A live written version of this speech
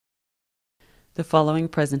The following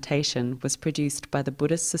presentation was produced by the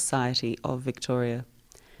Buddhist Society of Victoria.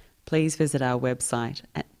 Please visit our website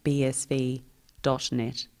at bsv.net.au.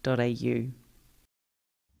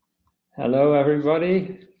 Hello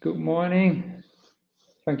everybody, good morning.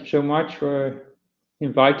 Thank you so much for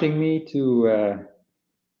inviting me to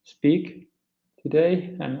speak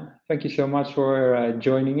today, and thank you so much for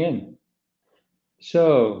joining in.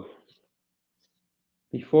 So,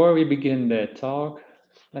 before we begin the talk,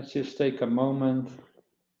 let's just take a moment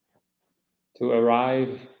to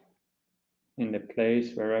arrive in the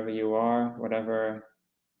place wherever you are, whatever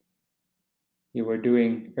you were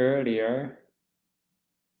doing earlier.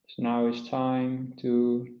 So now it's time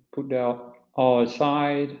to put that all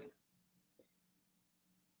aside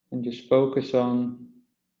and just focus on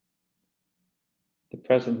the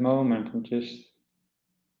present moment and just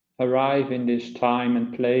arrive in this time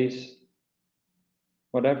and place,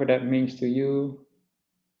 whatever that means to you.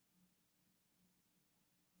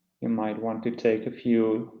 You might want to take a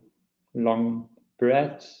few long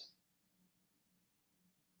breaths.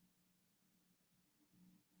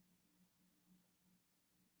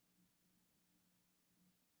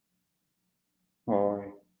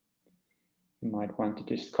 Or you might want to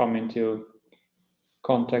just come into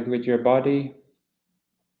contact with your body.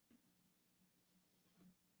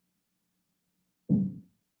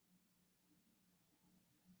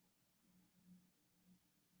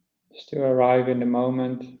 Just to arrive in the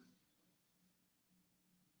moment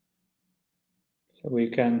so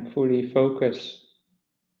we can fully focus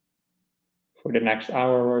for the next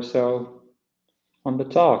hour or so on the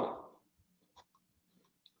talk.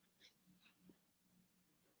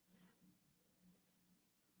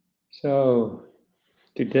 So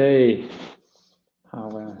today I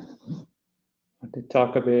want to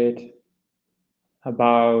talk a bit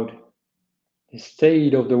about the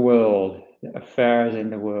state of the world, the affairs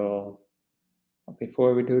in the world. But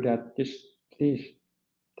before we do that, just please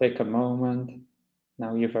take a moment.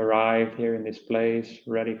 Now you've arrived here in this place,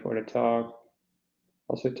 ready for the talk.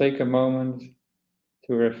 Also take a moment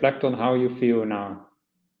to reflect on how you feel now.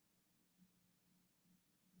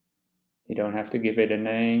 You don't have to give it a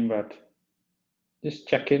name, but just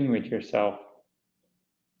check in with yourself.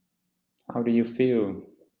 How do you feel?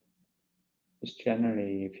 Just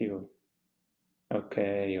generally, you feel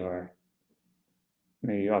okay, or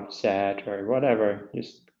maybe upset, or whatever.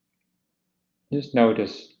 Just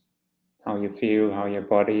notice how you feel, how your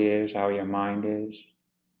body is, how your mind is.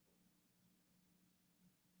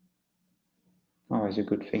 Always a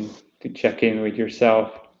good thing to check in with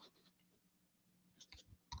yourself.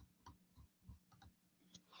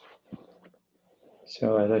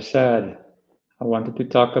 So as I said, I wanted to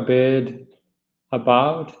talk a bit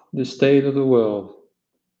about the state of the world.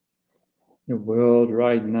 The world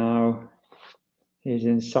right now is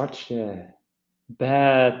in such a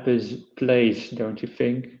bad place, don't you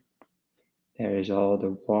think? There is all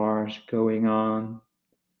the wars going on,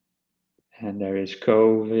 and there is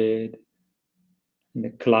COVID, and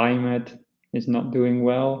the climate is not doing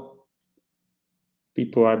well.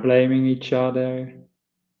 People are blaming each other.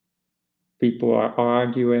 People are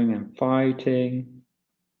arguing and fighting,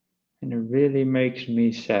 and it really makes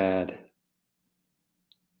me sad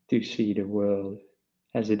to see the world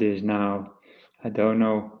as it is now. I don't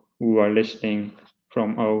know who are listening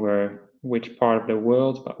from over which part of the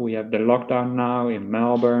world, but we have the lockdown now in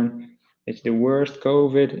Melbourne. It's the worst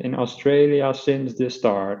COVID in Australia since the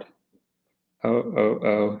start.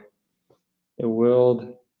 Oh. The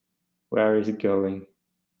world, where is it going?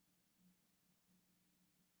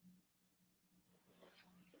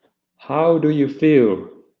 How do you feel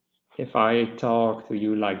if I talk to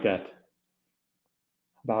you like that?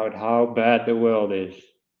 About how bad the world is.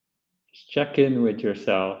 Just check in with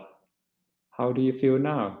yourself. How do you feel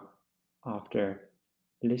now after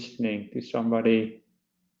listening to somebody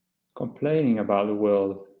complaining about the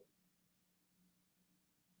world?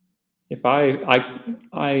 If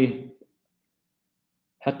I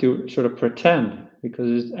had to sort of pretend,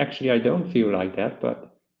 because actually I don't feel like that,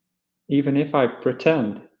 but even if I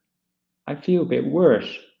pretend, I feel a bit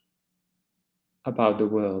worse about the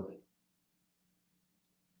world.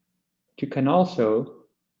 You can also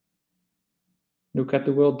look at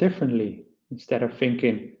the world differently. Instead of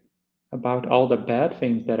thinking about all the bad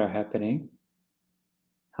things that are happening,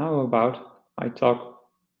 how about I talk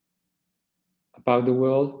about the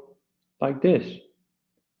world like this?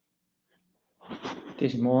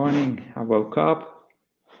 This morning I woke up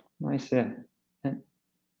nice and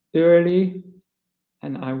early,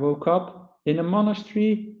 and I woke up in a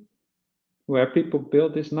monastery where people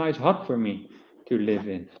built this nice hut for me to live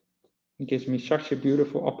in. It gives me such a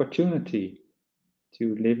beautiful opportunity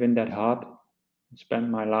to live in that hut spent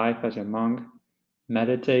my life as a monk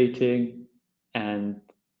meditating and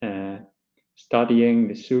studying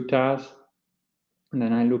the suttas. And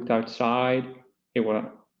then I looked outside. It was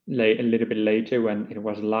a little bit later when it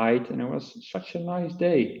was light, and it was such a nice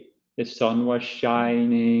day. The sun was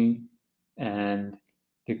shining, and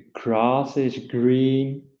the grass is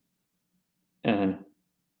green, and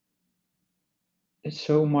there's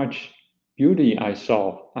so much beauty I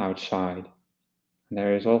saw outside. And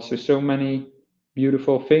there is also so many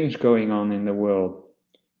beautiful things going on in the world.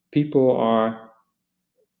 People are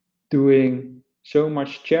doing so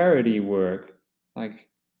much charity work, like,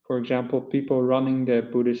 for example, people running the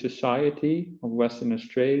Buddhist Society of Western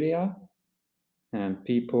Australia, and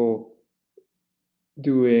people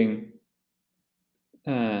doing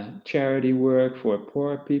charity work for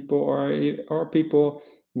poor people, or people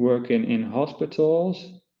working in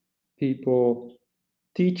hospitals, people,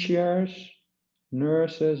 teachers,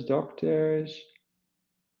 nurses, doctors,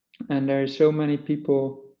 and there are so many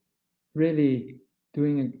people really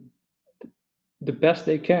doing the best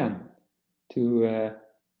they can to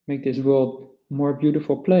make this world a more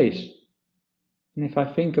beautiful place. And if I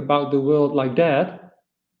think about the world like that,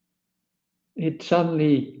 it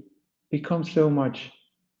suddenly becomes so much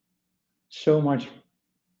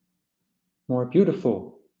more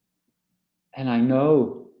beautiful. And I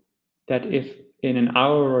know that if in an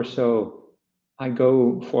hour or so I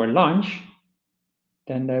go for lunch,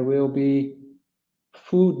 then there will be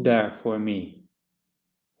food there for me.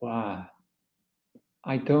 Wow,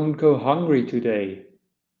 I don't go hungry today.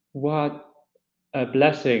 What a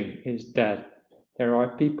blessing is that. There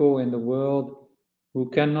are people in the world who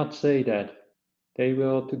cannot say that. They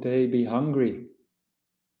will today be hungry.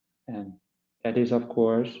 And that is, of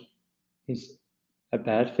course, is a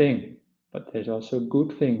bad thing. But there's also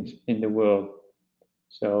good things in the world.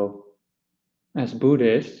 So as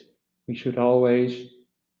Buddhists, we should always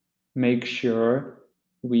make sure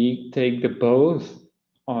we take the both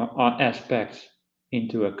our aspects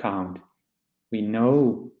into account. We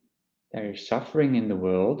know there is suffering in the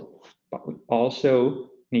world, but we also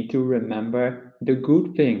need to remember the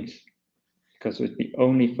good things. Because if we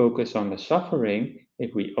only focus on the suffering,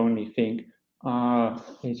 if we only think,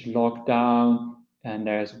 it's locked down and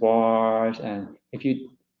there's wars, and if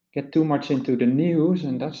you get too much into the news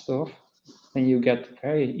and that stuff, then you get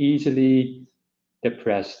very easily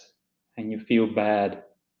depressed and you feel bad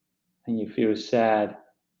and you feel sad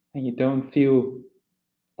and you don't feel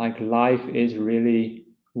like life is really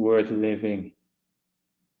worth living.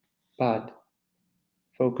 But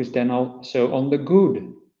focus then also on the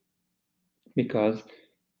good, because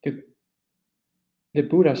the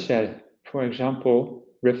Buddha said, for example,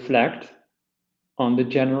 reflect on the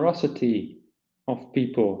generosity of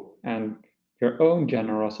people and your own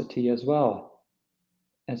generosity as well.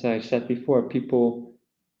 As I said before, people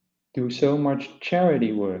do so much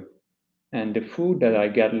charity work, and the food that I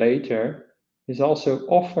get later is also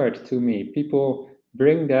offered to me. People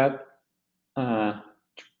bring that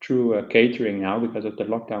through catering now because of the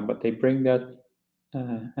lockdown, but they bring that,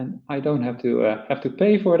 and I don't have to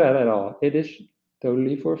pay for that at all. It is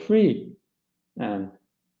totally for free, and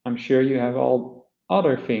I'm sure you have all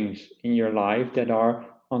other things in your life that are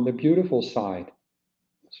on the beautiful side.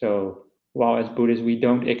 So while as Buddhists we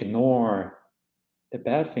don't ignore the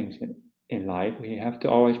bad things in life, we have to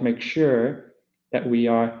always make sure that we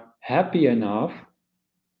are happy enough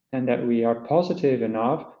and that we are positive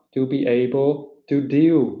enough to be able to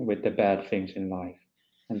deal with the bad things in life.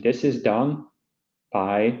 And this is done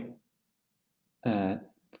by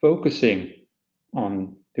focusing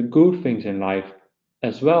on the good things in life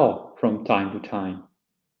as well from time to time.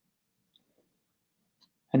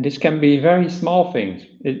 And this can be very small things,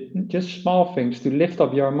 just small things to lift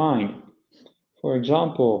up your mind. For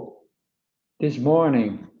example, this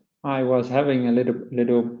morning I was having a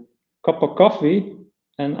little cup of coffee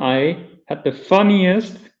and I had the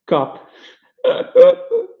funniest cup.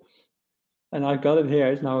 And I got it here.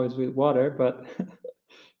 It's with water, but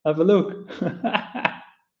have a look.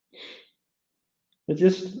 it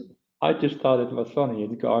just I just thought it was funny.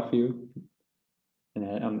 It's Garfield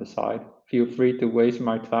on the side. Feel free to waste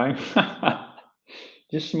my time.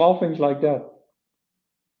 Just small things like that.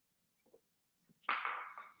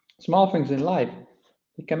 Small things in life,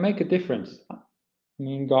 it can make a difference. I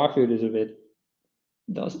mean, Garfield is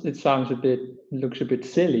looks a bit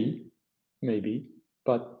silly, maybe,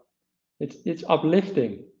 but it's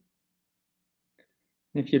uplifting.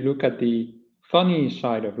 If you look at the funny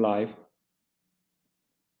side of life,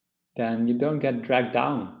 then you don't get dragged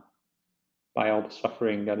down by all the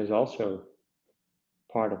suffering that is also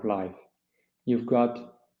part of life. You've got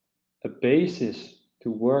a basis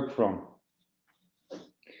to work from.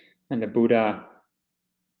 And the Buddha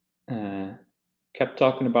kept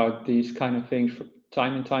talking about these kind of things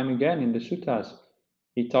time and time again in the suttas.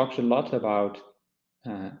 He talks a lot about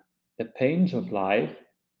the pains of life,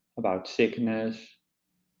 about sickness,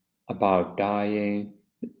 about dying.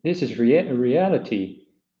 This is reality.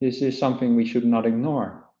 This is something we should not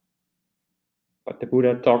ignore. But the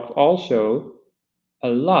Buddha talked also a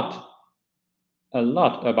lot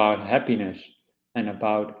about happiness and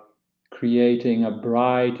about creating a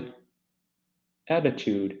bright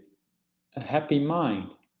attitude, a happy mind.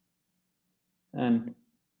 And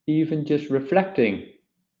even just reflecting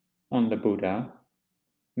on the Buddha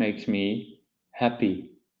makes me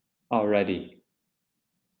happy already.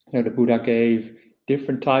 The Buddha gave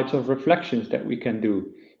different types of reflections that we can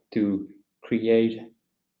do to create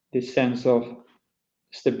this sense of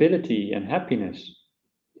stability and happiness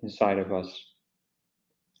inside of us.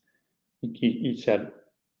 He said,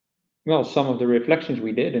 well, some of the reflections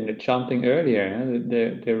we did in the chanting earlier,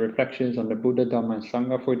 the reflections on the Buddha, Dhamma, and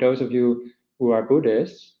Sangha, for those of you who are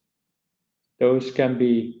Buddhists, those can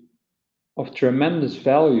be of tremendous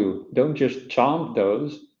value. Don't just chant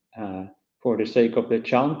those for the sake of the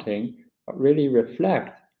chanting, but really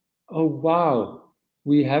reflect. Oh, wow,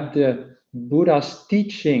 we have the Buddha's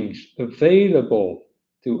teachings available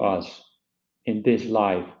to us in this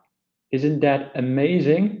life. Isn't that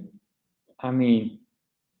amazing? I mean,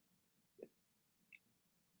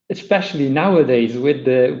 especially nowadays with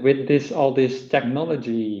all this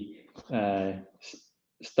technology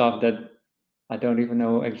stuff that I don't even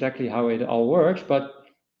know exactly how it all works, but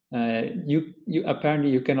you apparently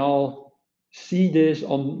you can all see this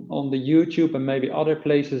on the YouTube and maybe other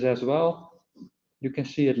places as well. You can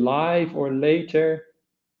see it live or later.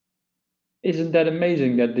 Isn't that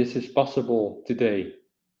amazing that this is possible today?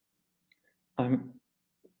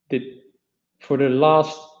 For the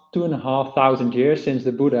last 2,500 years since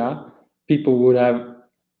the Buddha, people would have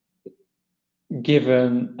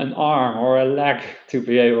given an arm or a leg to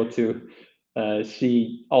be able to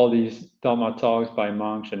see all these Dhamma talks by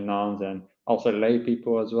monks and nuns and also lay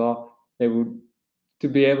people as well. They would to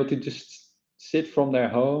be able to just sit from their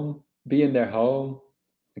home, be in their home,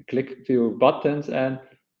 and click a few buttons, and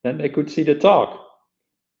then they could see the talk.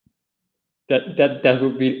 That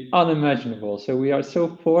would be unimaginable. So we are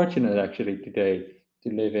so fortunate actually today to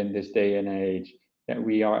live in this day and age that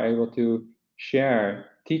we are able to share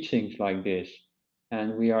teachings like this,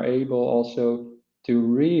 and we are able also to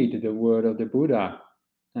read the word of the Buddha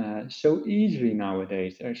so easily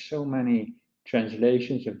nowadays. There are so many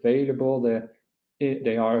translations available.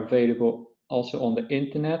 They are available also on the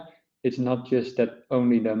internet. It's not just that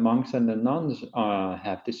only the monks and the nuns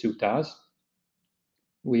have the suttas.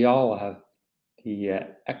 We all have the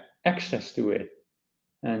access to it.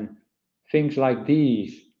 And things like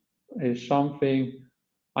these is something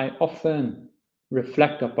I often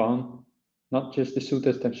reflect upon, not just the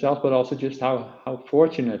suttas themselves, but also just how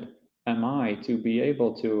fortunate am I to be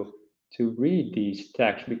able to read these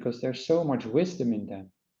texts, because there's so much wisdom in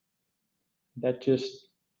them that just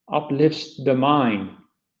uplifts the mind,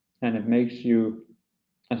 and it makes you,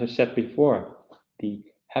 as I said before, the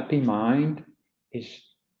happy mind is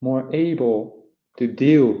more able to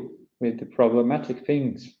deal with the problematic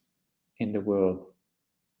things in the world.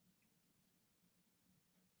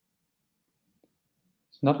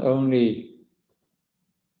 It's not only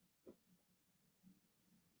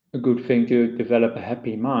a good thing to develop a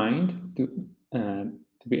happy mind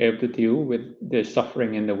to be able to deal with the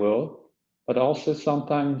suffering in the world, but also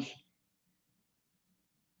sometimes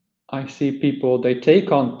I see people, they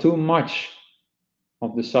take on too much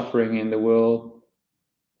of the suffering in the world.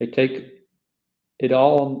 They take it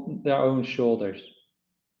all on their own shoulders.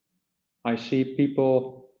 I see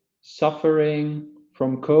people suffering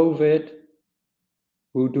from COVID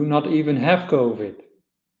who do not even have COVID.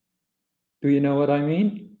 Do you know what I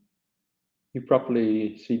mean? You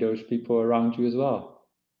probably see those people around you as well.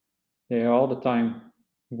 They are all the time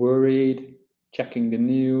worried, checking the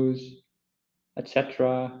news,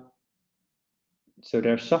 etc. So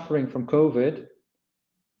they're suffering from COVID,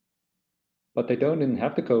 but they don't even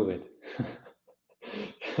have the COVID.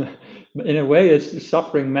 In a way, it's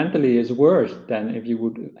suffering mentally is worse than if you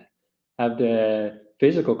would have the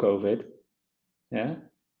physical COVID. Yeah,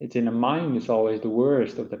 it's in the mind. It's always the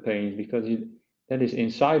worst of the pains because that is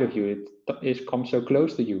inside of you. It comes so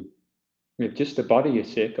close to you. If just the body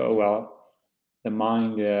is sick, oh well, the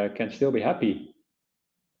mind can still be happy.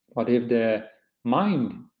 But if the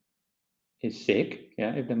mind is sick,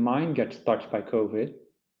 yeah, if the mind gets touched by COVID,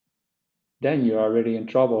 then you are really in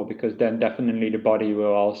trouble, because then definitely the body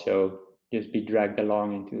will also just be dragged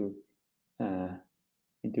along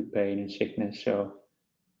into pain and sickness. So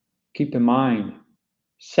keep the mind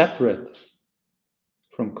separate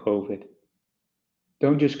from COVID.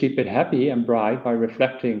 Don't just keep it happy and bright by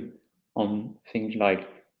reflecting on things like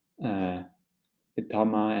the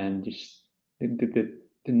Dhamma and just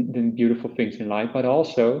the beautiful things in life, but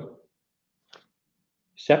also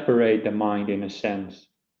separate the mind in a sense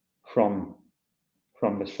from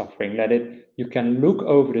the suffering. You can look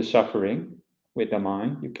over the suffering with the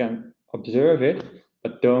mind, you can observe it,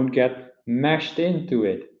 but don't get meshed into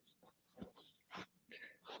it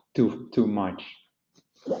too much.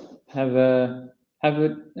 Have a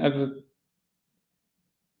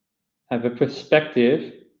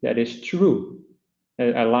perspective that is true,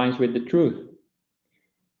 that aligns with the truth.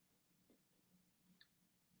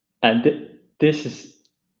 And this is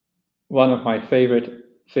one of my favorite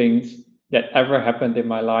things that ever happened in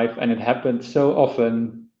my life, and it happened so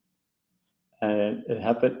often, and it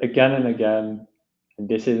happened again and again. And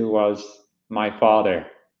was my father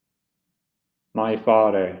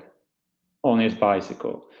on his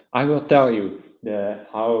bicycle. I will tell you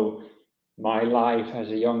how my life as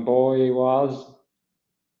a young boy was.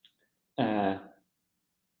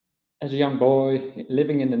 As a young boy,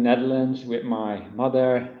 living in the Netherlands with my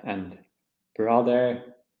mother and brother.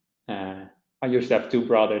 I used to have two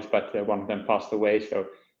brothers, but one of them passed away. So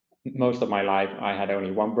most of my life, I had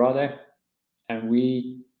only one brother. And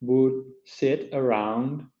we would sit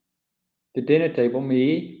around the dinner table,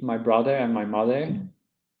 me, my brother, and my mother,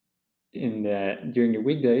 during the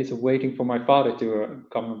weekdays, waiting for my father to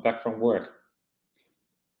come back from work.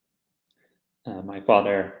 My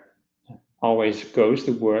father always goes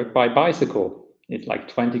to work by bicycle. It's like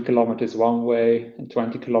 20 kilometers one way and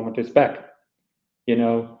 20 kilometers back. You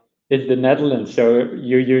know, it's the Netherlands, so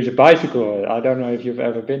you use a bicycle. I don't know if you've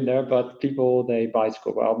ever been there, but people, they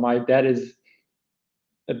bicycle. Well, my dad is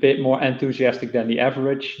a bit more enthusiastic than the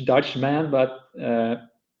average Dutch man, but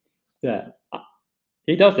yeah,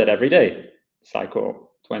 he does that every day.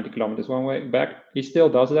 Cycle 20 kilometers one way back. He still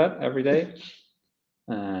does that every day.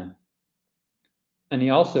 And he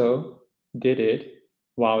also did it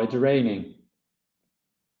while it's raining.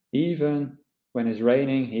 Even when it's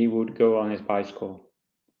raining, he would go on his bicycle.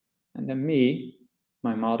 And then me,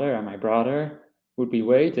 my mother, and my brother would be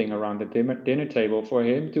waiting around the dinner table for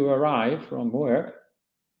him to arrive from work.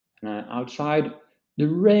 And outside, the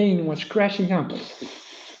rain was crashing down.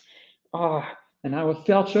 And I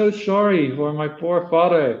felt so sorry for my poor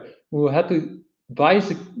father, who had to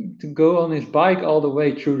go on his bike all the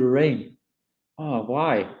way through the rain.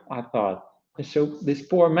 Why? I thought. So this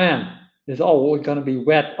poor man is all going to be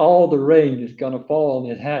wet. All the rain is going to fall on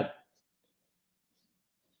his head.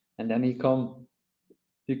 And then he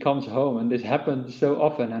comes home, and this happens so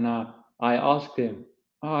often. And I asked him,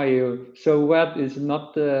 "Are you so wet? Is it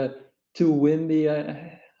not too windy?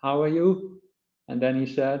 How are you?" And then he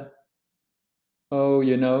said, "Oh,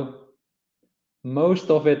 most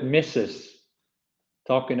of it misses."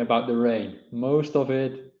 Talking about the rain, most of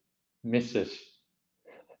it misses.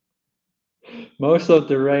 Most of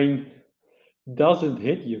the rain doesn't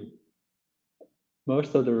hit you.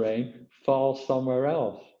 Most of the rain falls somewhere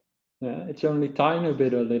else. Yeah, it's only a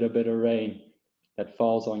little bit of rain that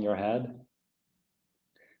falls on your head.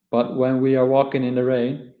 But when we are walking in the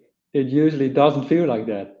rain, it usually doesn't feel like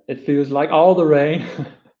that. It feels like all the rain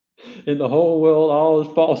in the whole world all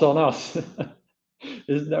falls on us.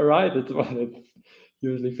 Isn't that right? That's what it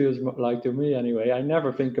usually feels like to me anyway. I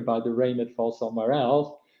never think about the rain that falls somewhere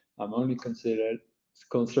else. I'm only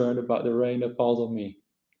concerned about the rain that falls on me.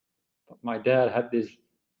 But my dad had this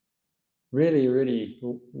really, really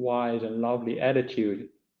wise and lovely attitude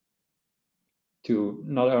to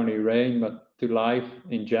not only rain, but to life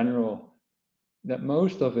in general, that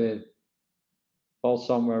most of it falls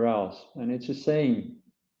somewhere else. And it's the same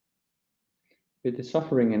with the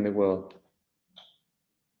suffering in the world.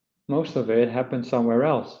 Most of it happens somewhere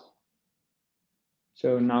else.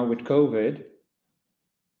 So now with COVID,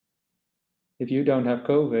 if you don't have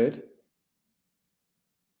COVID,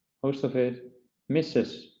 most of it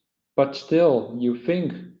misses. But still,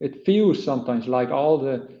 it feels sometimes like all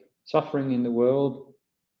the suffering in the world,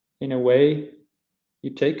 in a way,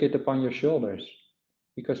 you take it upon your shoulders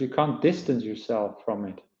because you can't distance yourself from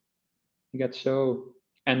it. You get so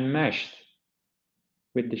enmeshed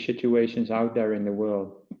with the situations out there in the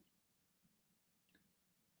world.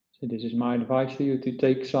 So this is my advice for you, to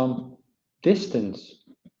take some distance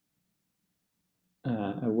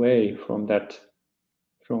away from that,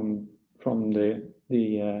 from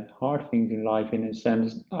the hard things in life, in a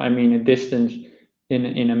sense. I mean, a distance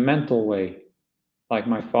in a mental way. Like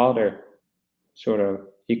my father,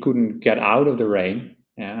 he couldn't get out of the rain.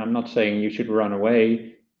 And I'm not saying you should run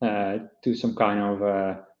away to some kind of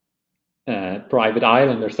private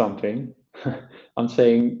island or something. I'm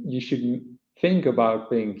saying you should think about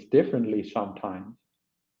things differently sometimes.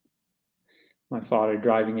 My father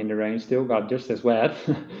driving in the rain still got just as wet,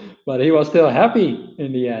 but he was still happy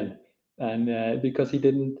in the end. And because he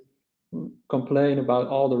didn't complain about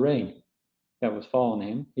all the rain that was falling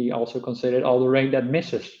him, he also considered all the rain that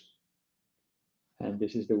misses. And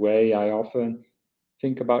this is the way I often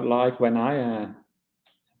think about life when I,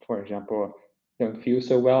 for example, don't feel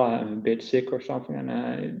so well, I'm a bit sick or something,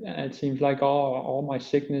 and it seems like all my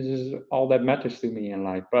sickness is all that matters to me in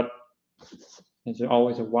life. But there's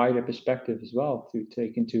always a wider perspective as well to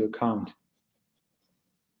take into account.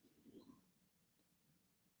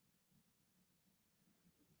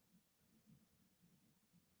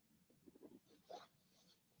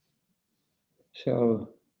 So,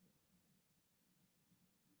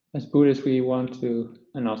 as Buddhists, we want to,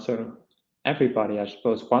 and also everybody, I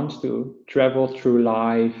suppose, wants to travel through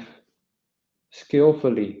life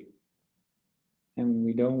skillfully. And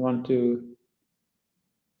we don't want to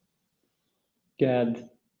get,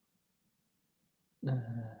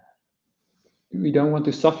 we don't want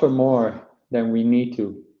to suffer more than we need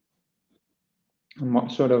to.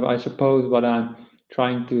 Sort of, I suppose, what I'm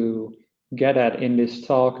trying to get at in this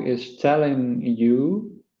talk is telling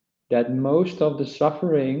you that most of the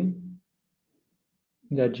suffering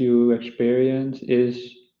that you experience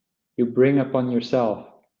is you bring upon yourself.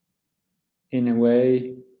 In a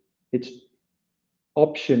way, it's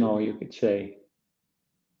optional, you could say,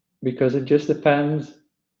 because it just depends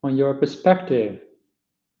on your perspective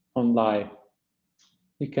on life.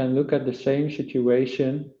 You can look at the same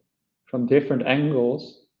situation from different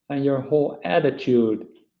angles and your whole attitude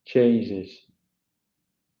changes.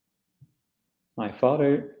 My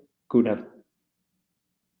father could have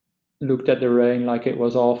looked at the rain like it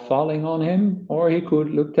was all falling on him, or he could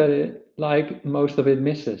look at it like most of it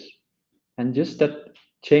misses. And just that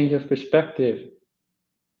change of perspective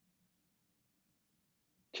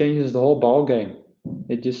changes the whole ball game.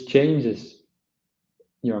 It just changes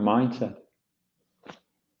your mindset.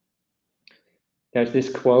 There's this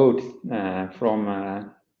quote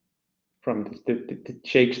from the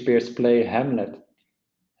Shakespeare's play Hamlet,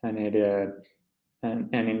 and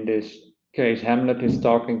in this case, Hamlet is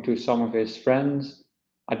talking to some of his friends.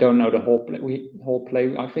 I don't know the whole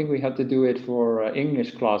play. I think we had to do it for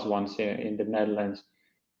English class once in the Netherlands.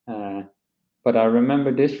 But I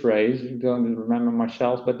remember this phrase. I don't remember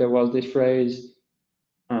myself, but there was this phrase.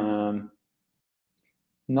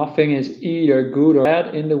 Nothing is either good or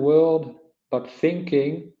bad in the world, but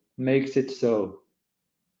thinking makes it so.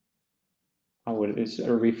 I will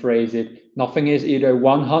rephrase it. Nothing is either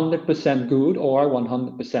 100% good or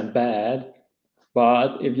 100% bad,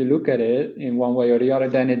 but if you look at it in one way or the other,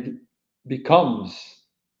 then it becomes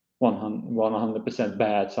 100%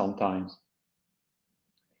 bad sometimes.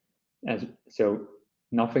 So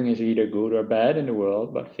nothing is either good or bad in the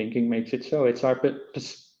world, but thinking makes it so. It's our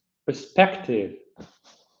perspective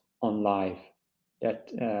on life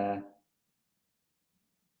that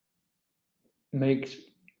makes,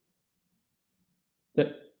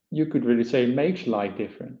 that you could really say makes life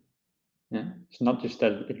different. Yeah, it's not just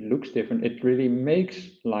that it looks different, it really makes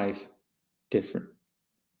life different.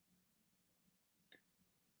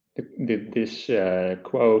 This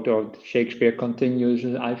quote of Shakespeare continues,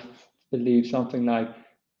 I believe, something like,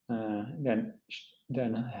 then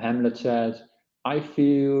Hamlet says, I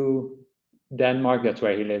feel Denmark, that's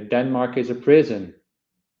where he lived, Denmark is a prison,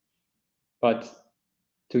 but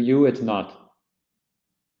to you it's not.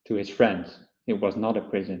 To his friends, it was not a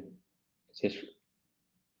prison.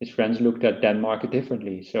 His friends looked at Denmark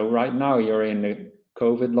differently. So right now you're in the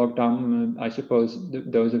COVID lockdown. I suppose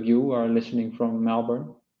those of you who are listening from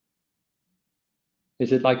Melbourne,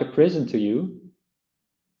 is it like a prison to you?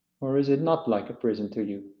 Or is it not like a prison to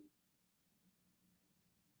you?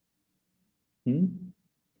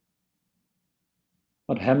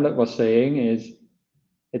 What Hamlet was saying is,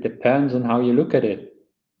 it depends on how you look at it.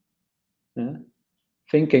 Yeah?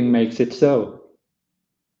 Thinking makes it so.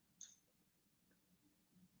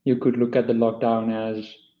 You could look at the lockdown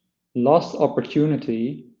as lost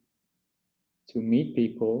opportunity to meet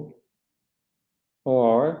people,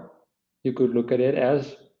 or you could look at it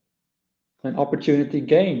as an opportunity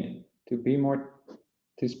gained to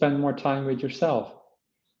spend more time with yourself.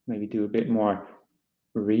 Maybe do a bit more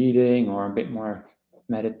reading or a bit more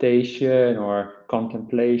meditation or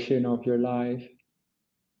contemplation of your life.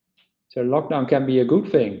 So lockdown can be a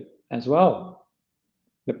good thing as well,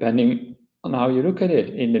 depending on how you look at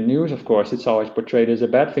it. In the news, of course, it's always portrayed as a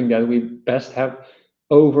bad thing that we best have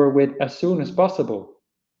over with as soon as possible.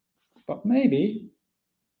 But maybe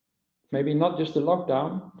not just the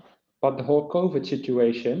lockdown, But the whole COVID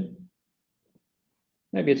situation,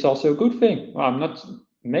 maybe it's also a good thing. Well,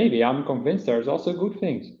 I'm convinced there's also good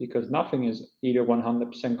things, because nothing is either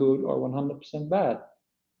 100% good or 100% bad.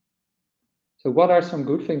 So what are some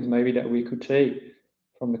good things maybe that we could take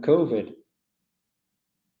from the COVID?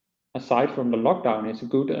 Aside from the lockdown, it's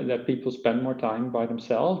good that people spend more time by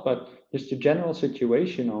themselves, but just the general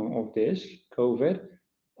situation of this COVID,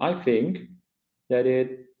 I think that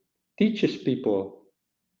it teaches people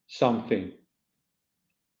something.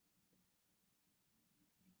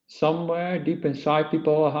 Somewhere deep inside,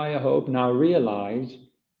 people, I hope, now realize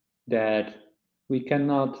that we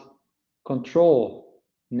cannot control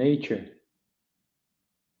nature,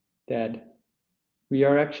 that we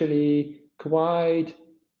are actually quite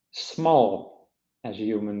small as a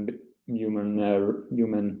human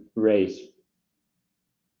race.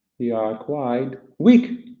 We are quite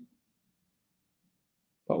weak,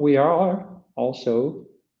 but we are also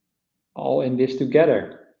all in this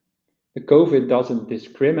together. The COVID doesn't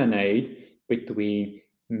discriminate between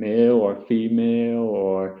male or female,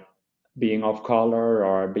 or being of color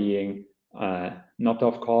or being not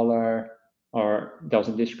of color, or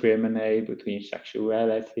doesn't discriminate between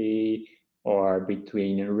sexuality or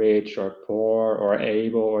between rich or poor or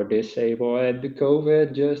able or disabled. And the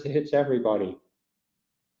COVID just hits everybody.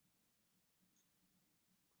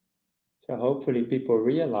 So hopefully people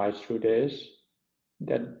realize through this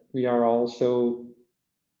that we are also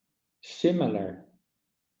similar,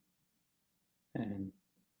 and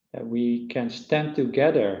that we can stand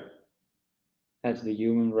together as the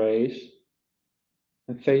human race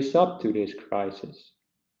and face up to this crisis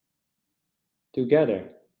together.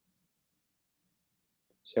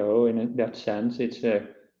 So in that sense, it's a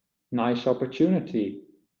nice opportunity.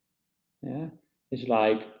 Yeah, it's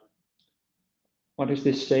like, what is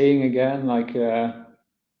this saying again? Like, there's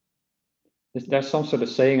some sort of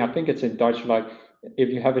saying, I think it's in Dutch, like, if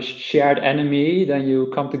you have a shared enemy, then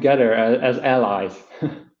you come together as allies.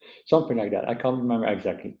 Something like that. I can't remember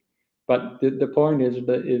exactly. But the point is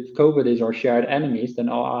that if COVID is our shared enemies, then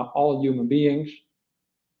all human beings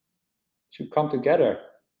should come together,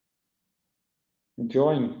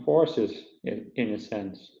 join forces in a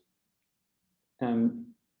sense.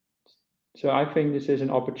 And so I think this is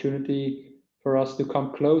an opportunity for us to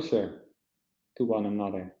come closer to one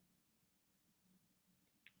another,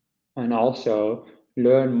 and also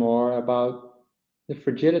learn more about the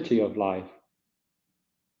fragility of life.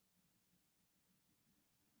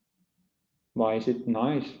 Why is it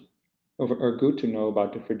nice or good to know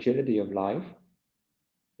about the fragility of life?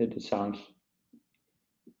 It sounds,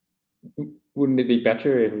 wouldn't it be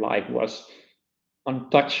better if life was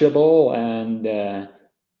untouchable and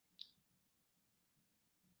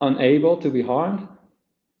unable to be harmed?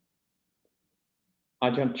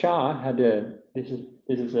 Ajahn Chah had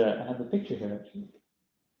I have a picture here actually.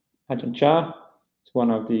 Ajahn Chah is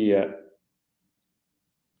one of the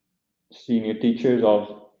senior teachers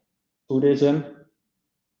of Buddhism.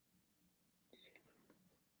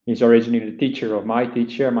 He's originally the teacher of my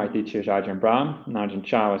teacher. My teacher is Ajahn Brahm, and Ajahn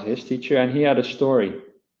Chah was his teacher, and he had a story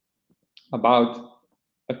about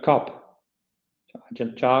a cup. So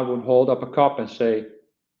Ajahn Chah would hold up a cup and say,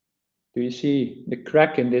 "Do you see the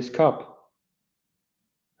crack in this cup?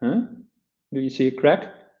 Huh? Do you see a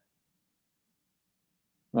crack?"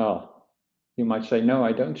 Well, you might say, "No,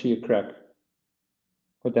 I don't see a crack."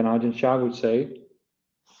 But then Ajahn Chah would say,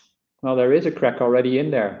 "Well, there is a crack already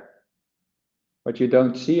in there, but you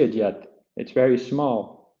don't see it yet. It's very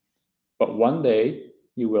small. But one day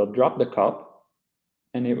you will drop the cup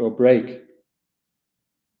and it will break."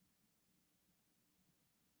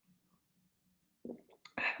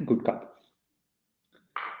 Good cup.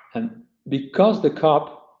 And because the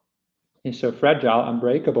cup is so fragile and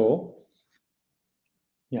breakable,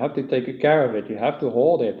 you have to take care of it. You have to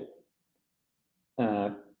hold it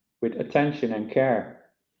with attention and care.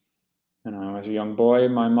 And when I was a young boy,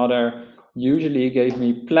 my mother usually gave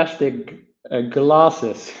me plastic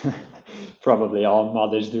glasses. Probably all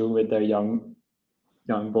mothers do with their young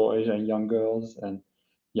boys and young girls and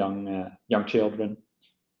young children.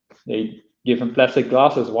 They give them plastic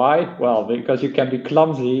glasses. Why? Well, because you can be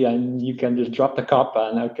clumsy and you can just drop the cup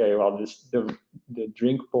and okay, well, the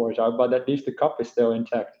drink pours out, but at least the cup is still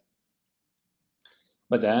intact.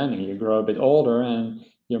 But then you grow a bit older and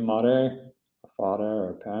your mother, father,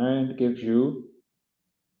 or parent gives you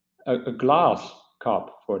a glass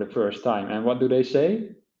cup for the first time. And what do they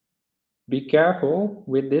say? Be careful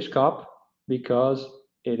with this cup because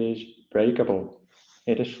it is breakable.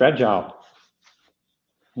 It is fragile.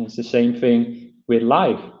 And it's the same thing with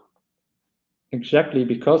life. Exactly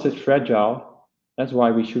because it's fragile, that's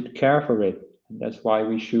why we should care for it. And that's why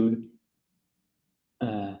we should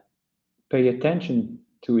pay attention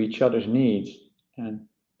to each other's needs. And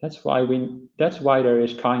that's why there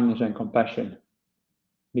is kindness and compassion,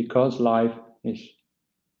 because life is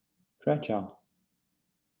fragile.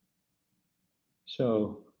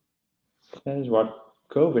 So that is what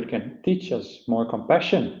COVID can teach us: more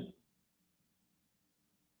compassion.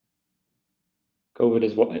 COVID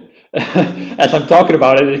is what, as I'm talking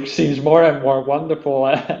about it, it seems more and more wonderful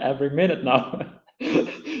every minute now.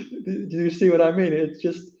 Do you see what I mean? It's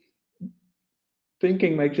just,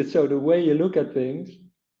 thinking makes it so. The way you look at things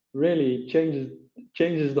really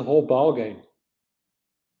changes the whole ball game.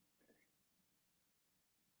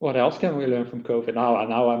 What else can we learn from COVID? Now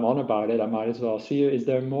I'm on about it. I might as well see. Is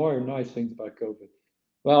there more nice things about COVID?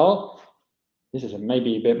 Well, this is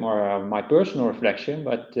maybe a bit more my personal reflection,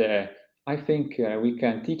 but I think we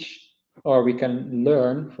can teach, or we can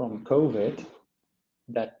learn from COVID,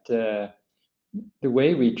 that the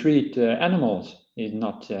way we treat animals is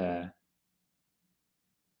not.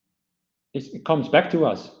 It comes back to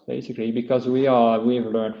us basically, because we've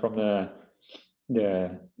learned from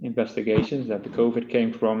the investigations that the COVID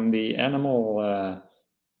came from the animal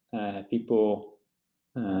people.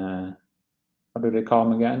 What do they call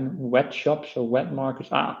them again? Wet shops or wet markets?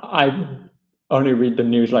 I only read the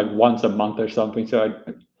news like once a month or something, so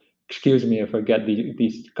excuse me if I get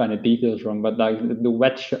these kind of details wrong. But like the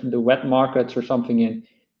wet markets or something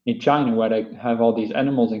in China, where they have all these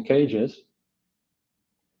animals in cages,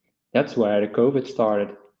 that's where the COVID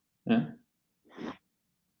started. Yeah.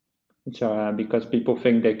 So because people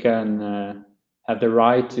think they can have the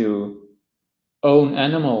right to own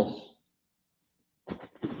animals.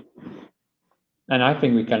 And I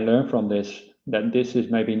think we can learn from this, that this is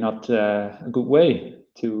maybe not a good way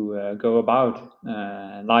to go about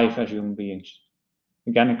life as human beings.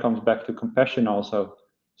 Again, it comes back to compassion also.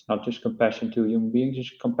 It's not just compassion to human beings,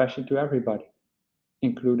 it's compassion to everybody,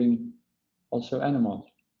 including also animals.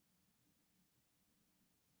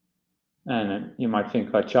 And you might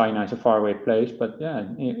think like China is a faraway place, but yeah,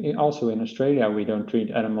 also in Australia, we don't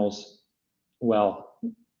treat animals well,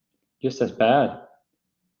 just as bad,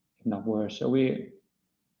 if not worse. So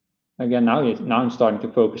again, now I'm starting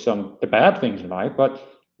to focus on the bad things in life, but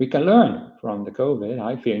we can learn from the COVID,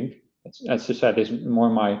 I think. As I said, it's more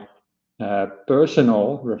my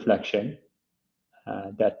personal reflection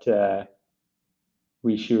that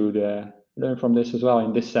we should learn from this as well,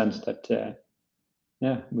 in this sense that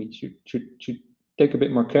we should take a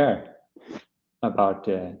bit more care about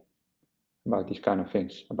these kind of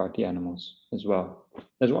things, about the animals as well.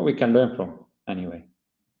 That's what we can learn from, anyway.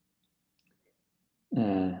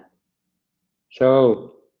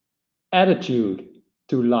 So, attitude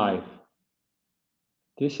to life.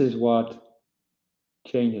 This is what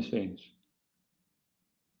changes things.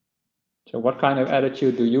 So what kind of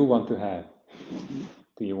attitude do you want to have?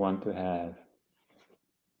 Do you want to have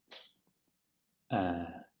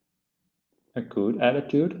a good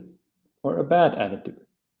attitude or a bad attitude?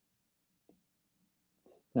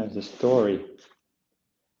 There's a story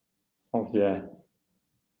of the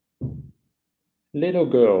little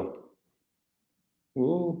girl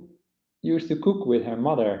who used to cook with her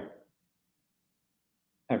mother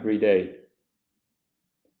every day.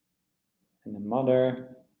 And the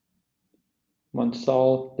mother once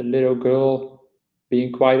saw the little girl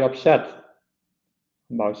being quite upset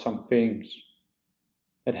about some things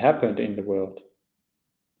that happened in the world.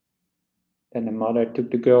 Then the mother took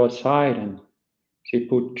the girl aside and she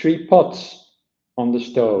put 3 pots on the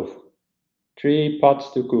stove, 3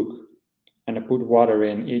 pots to cook, and I put water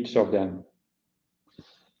in each of them.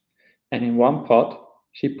 And in one pot,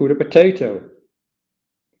 she put a potato.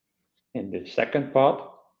 In the second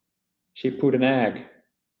pot, she put an egg.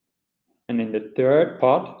 And in the third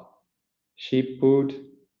pot, she put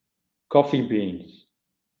coffee beans.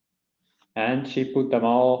 And she put them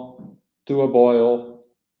all to a boil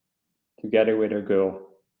together with her girl.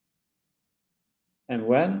 And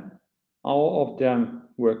when all of them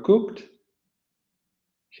were cooked,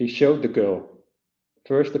 she showed the girl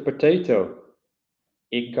first the potato.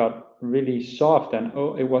 It got really soft and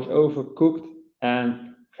it was overcooked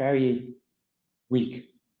and very weak.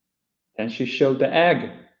 Then she showed the egg,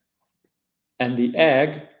 and the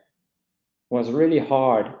egg was really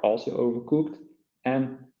hard, also overcooked,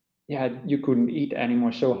 and you couldn't eat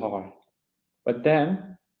anymore, so hard. But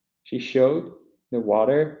then she showed the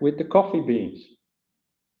water with the coffee beans,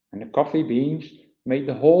 and the coffee beans made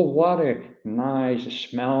the whole water nice,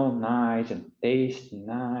 smell nice, and taste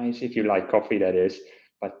nice, if you like coffee, that is.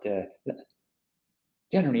 But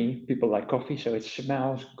generally, people like coffee, so it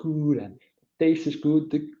smells good and tastes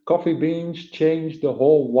good. The coffee beans changed the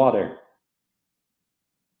whole water.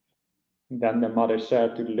 And then the mother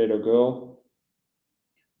said to the little girl,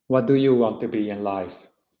 What do you want to be in life?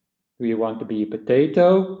 Do you want to be a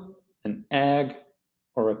potato, an egg,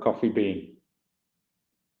 or a coffee bean?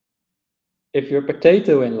 If you're a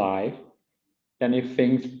potato in life, then if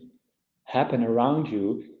things happen around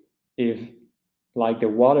you, if like the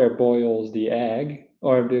water boils the egg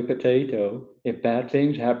or the potato, if bad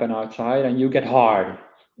things happen outside and you get hard,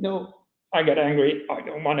 no, I get angry, I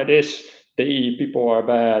don't want this, the people are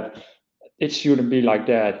bad, it shouldn't be like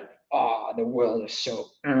that, the world is so,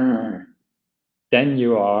 then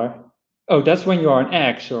you are, oh, that's when you are an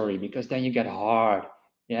egg, sorry, because then you get hard,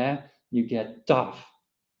 yeah, you get tough.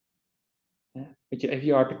 Yeah? But if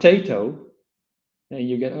you are a potato, then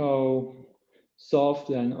you get, soft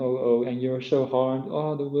and and you're so hard,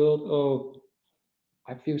 the world,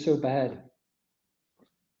 I feel so bad.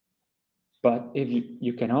 But if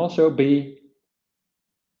you can also be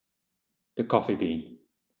the coffee bean.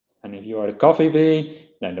 And if you are the coffee bean,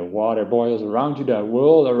 then the water boils around you, the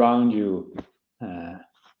world around you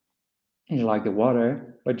is like the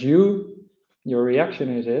water. But your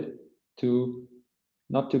reaction is it to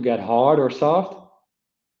not to get hard or soft,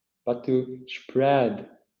 but to spread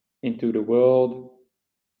into the world,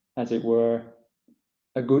 as it were,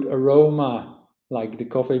 a good aroma, like the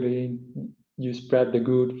coffee bean. You spread the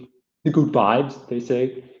good vibes, they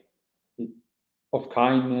say, of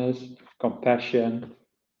kindness, compassion,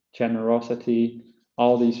 generosity,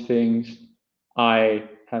 all these things I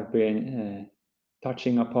have been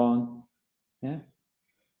touching upon. Yeah.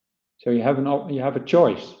 So you have a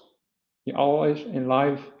choice. You always in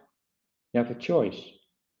life you have a choice.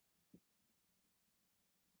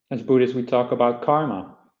 As Buddhists, we talk about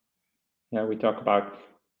karma. Yeah, we talk about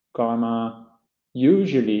karma.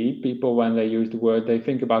 Usually, people, when they use the word, they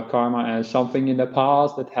think about karma as something in the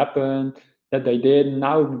past that happened, that they did, and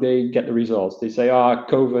now they get the results. They say,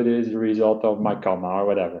 COVID is the result of my karma, or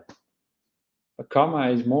whatever. But karma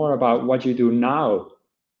is more about what you do now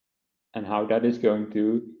and how that is going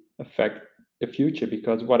to affect the future,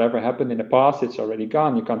 because whatever happened in the past, it's already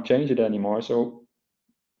gone. You can't change it anymore. So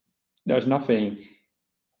there's nothing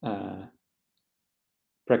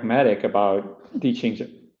pragmatic about teachings.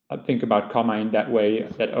 I think about karma in that way,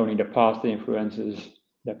 that only the past influences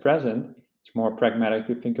the present. It's more pragmatic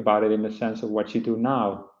to think about it in the sense of what you do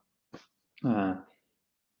now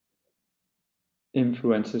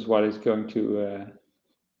influences what is going to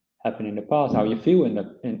happen in the past, how you feel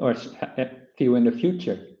feel in the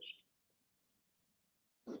future.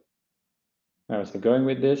 Where was I going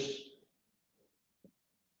with this?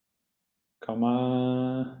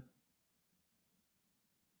 Karma.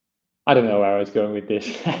 I don't know where I was going with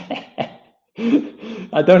this.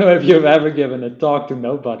 I don't know if you've ever given a talk to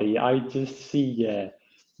nobody. I just see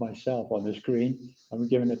myself on the screen. I'm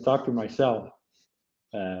giving a talk to myself.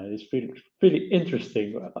 It's pretty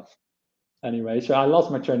interesting. Anyway, so I lost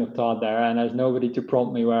my train of thought there, and there's nobody to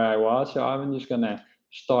prompt me where I was. So I'm just gonna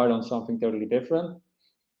start on something totally different.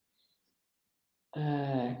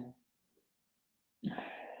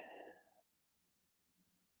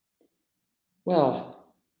 Well,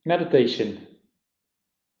 meditation.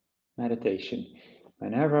 Meditation.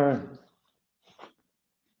 Whenever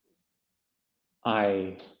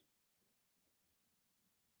I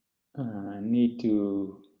need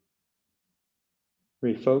to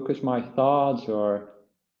refocus my thoughts or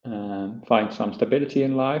find some stability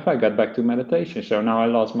in life, I got back to meditation. So now I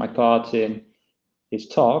lost my thoughts in his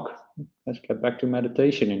talk. Let's get back to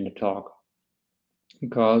meditation in the talk.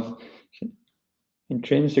 Because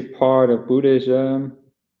intrinsic part of Buddhism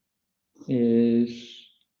is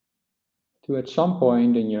to, at some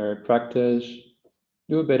point in your practice,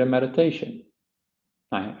 do a bit of meditation.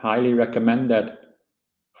 I highly recommend that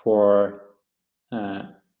for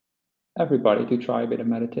everybody to try a bit of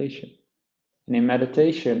meditation. And in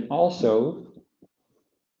meditation also,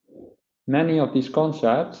 many of these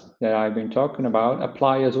concepts that I've been talking about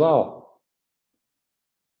apply as well.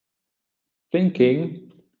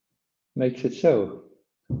 Thinking makes it so.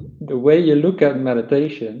 The way you look at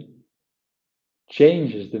meditation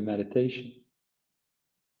changes the meditation.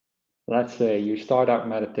 Let's say you start out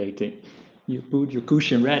meditating, you put your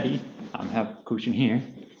cushion ready. I have a cushion here.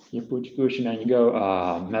 You put your cushion and you go,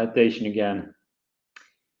 meditation again.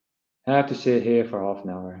 I have to sit here for half an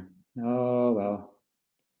hour. Oh, well,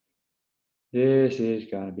 this is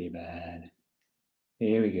gonna be bad.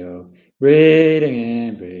 Here we go. Breathing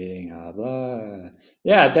in, breathing out, blah.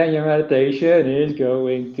 Yeah, then your meditation is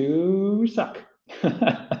going to suck.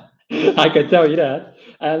 I can tell you that.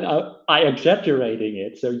 And I exaggerating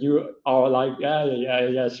it. So you are like, yeah,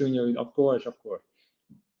 Sunyo, of course.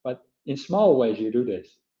 But in small ways, you do this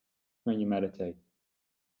when you meditate.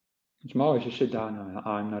 In small ways, you sit down,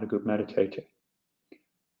 I'm not a good meditator.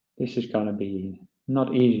 this is gonna be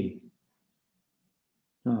not easy.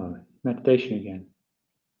 Oh, meditation again.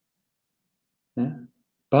 Yeah?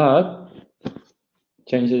 But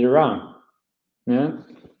change it around. Yeah?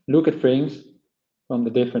 Look at things from the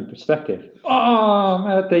different perspective. Oh,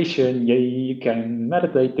 meditation, yay, you can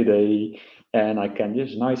meditate today, and I can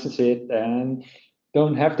just nice and sit and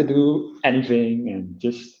don't have to do anything and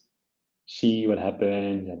just see what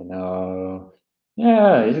happens. I don't know.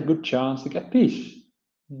 Yeah, it's a good chance to get peace.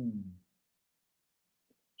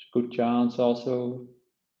 It's a good chance also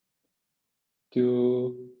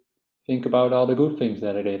to think about all the good things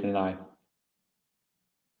that I did in life.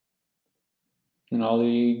 And all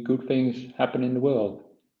the good things happen in the world.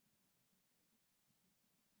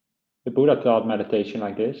 The Buddha taught meditation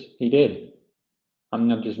like this. He did. I'm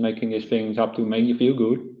not just making these things up to make you feel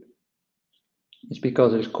good. It's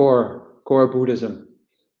because it's core Buddhism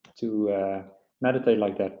to meditate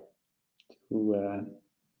like that, to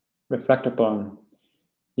reflect upon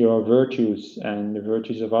your virtues and the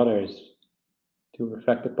virtues of others, to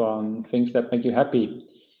reflect upon things that make you happy.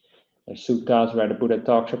 There's suttas where the Buddha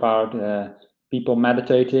talks about people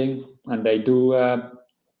meditating and they do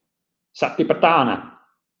satipatthana.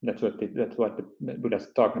 That's what the Buddha's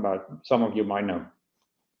talking about. Some of you might know.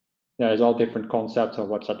 There's all different concepts of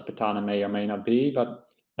what satipatthana may or may not be, but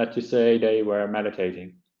let's just say they were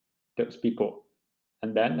meditating, those people.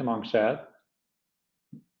 And then the monk said,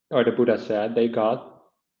 or the Buddha said, they got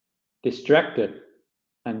distracted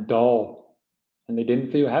and dull, and they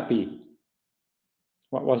didn't feel happy.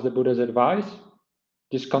 What was the Buddha's advice?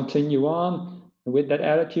 Just continue on with that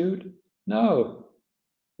attitude? No.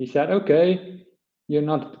 He said, okay, you're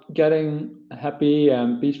not getting happy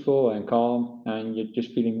and peaceful and calm, and you're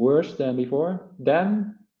just feeling worse than before,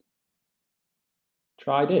 then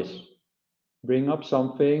try this. Bring up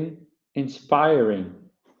something inspiring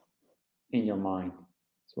in your mind.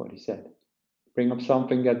 That's what he said. Bring up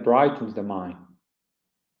something that brightens the mind.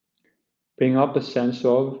 Bring up a sense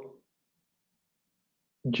of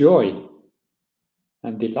joy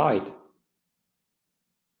and delight.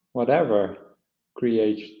 Whatever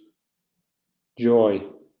creates joy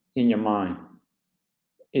in your mind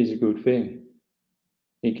is a good thing.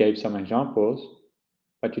 He gave some examples,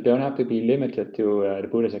 but you don't have to be limited to the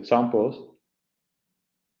Buddha's examples.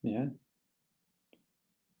 Yeah.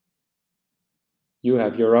 You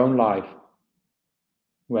have your own life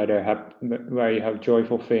where you have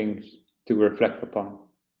joyful things to reflect upon.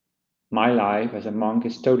 My life as a monk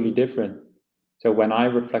is totally different. So when I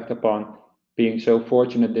reflect upon being so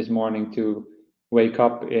fortunate this morning to wake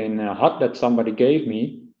up in a hut that somebody gave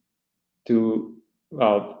me to,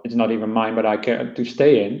 well, it's not even mine, but I care to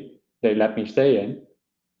stay in, they let me stay in,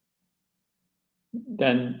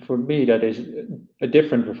 then for me that is a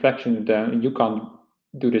different reflection. Than you can't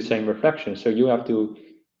do the same reflection. So you have to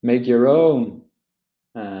make your own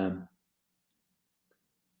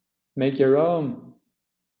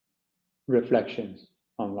reflections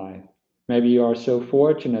on life. Maybe you are so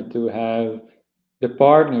fortunate to have the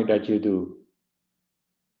partner that you do.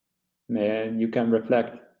 And you can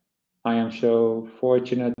reflect, I am so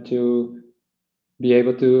fortunate to be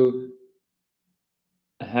able to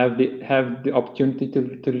have the opportunity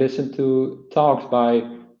to listen to talks by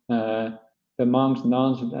the monks,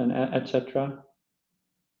 nuns, and etc.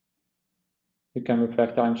 You can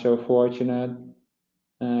reflect, I'm so fortunate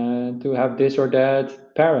to have this or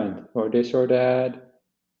that parent, or this or that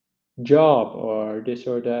job, or this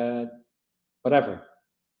or that whatever.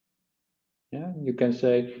 Yeah, you can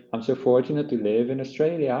say, I'm so fortunate to live in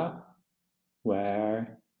Australia,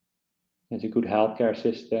 where there's a good healthcare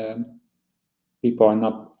system, people are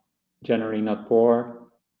not generally not poor,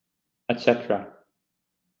 etc.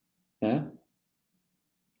 Yeah.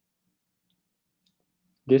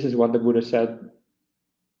 This is what the Buddha said.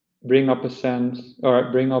 Bring up a sense,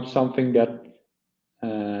 or bring up something that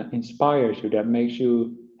inspires you, that makes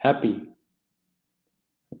you happy.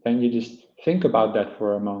 Then you just think about that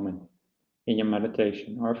for a moment in your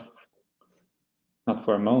meditation, or not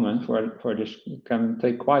for a moment, for this can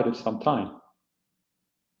take quite some time.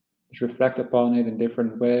 Just reflect upon it in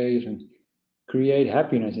different ways and create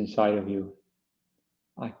happiness inside of you.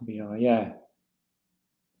 I can be, yeah,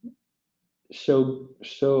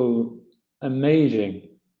 so amazing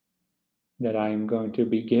that I'm going to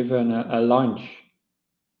be given a lunch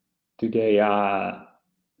today. I'll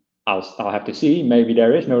have to see. Maybe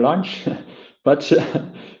there is no lunch, but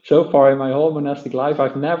so far in my whole monastic life,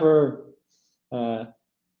 I've never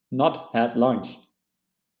not had lunch.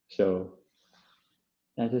 So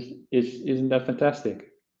that isn't that fantastic?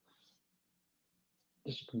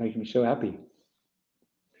 This makes me so happy.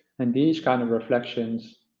 And these kind of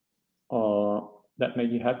reflections are that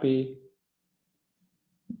make you happy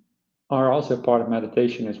are also part of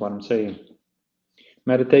meditation, is what I'm saying.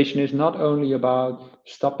 Meditation is not only about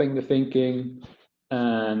stopping the thinking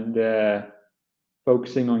and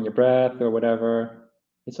focusing on your breath or whatever.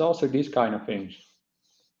 It's also these kind of things,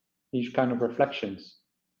 these kind of reflections.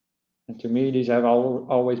 And to me, these have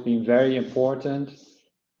always been very important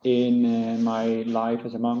in my life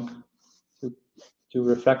as a monk, to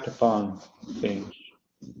reflect upon things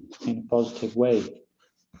in a positive way.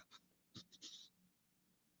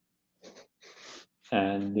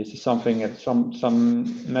 And this is something that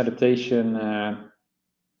some meditation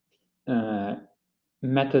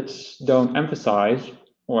methods don't emphasize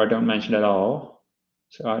or don't mention at all.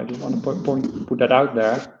 So I just want to put that out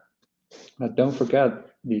there. But don't forget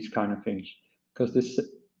these kind of things, because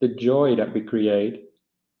the joy that we create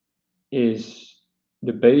is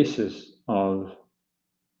the basis of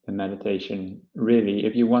the meditation. Really,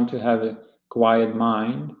 if you want to have a quiet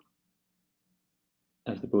mind,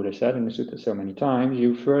 as the Buddha said in the sutta so many times,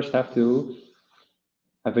 you first have to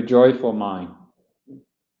have a joyful mind.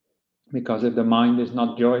 Because if the mind is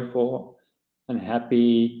not joyful and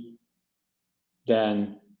happy,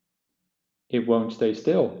 then it won't stay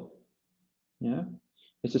still. Yeah,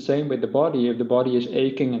 it's the same with the body. If the body is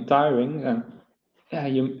aching and tiring, then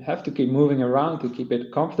you have to keep moving around to keep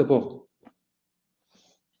it comfortable.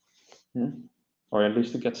 Yeah? Or at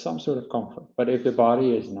least to get some sort of comfort. But if the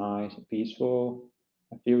body is nice and peaceful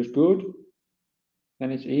and feels good,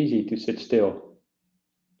 then it's easy to sit still.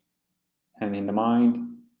 And in the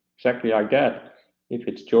mind, exactly like that. If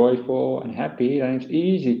it's joyful and happy, then it's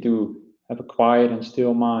easy to have a quiet and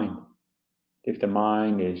still mind. If the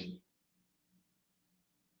mind is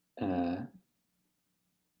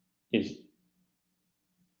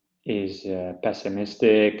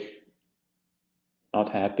pessimistic,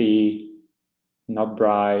 not happy, not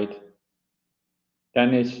bright,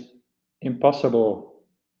 then it's impossible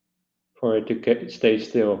for it to stay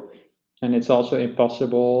still. And it's also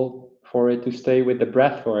impossible for it to stay with the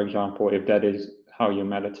breath, for example, if that is how you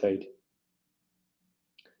meditate.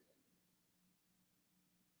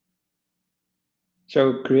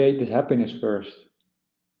 So create this happiness first.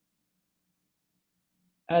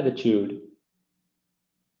 Attitude.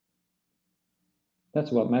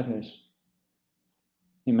 That's what matters.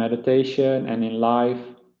 In meditation and in life,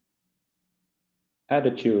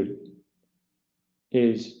 attitude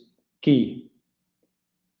is key.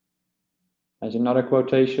 There's another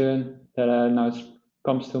quotation that now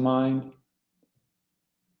comes to mind.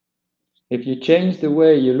 If you change the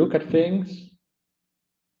way you look at things,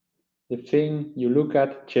 the thing you look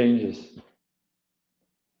at changes.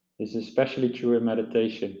 This is especially true in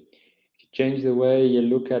meditation. If you change the way you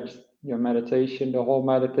look at your meditation, the whole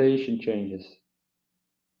meditation changes.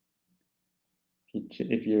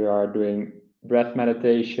 If you are doing breath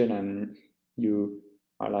meditation and you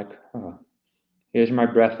are like, oh, here's my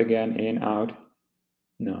breath again, in, out.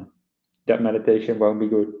 No, that meditation won't be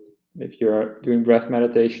good. If you're doing breath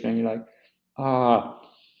meditation and you're like,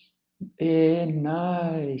 in,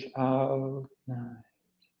 nice, out, nice,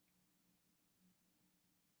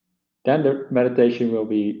 then the meditation will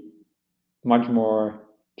be much more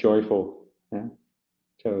joyful. Yeah?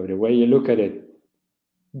 So the way you look at it,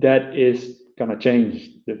 that is gonna change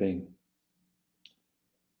the thing.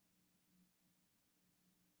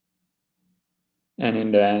 And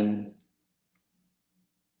in the end,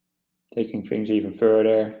 taking things even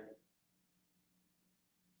further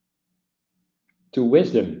to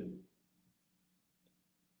wisdom.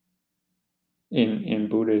 In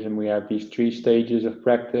Buddhism, we have these 3 stages of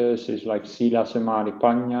practice. It's like Sila, Samadhi,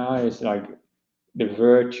 Panya. It's like the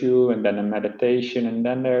virtue, and then the meditation, and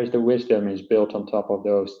then there's the wisdom is built on top of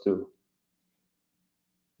those 2.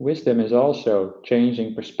 Wisdom is also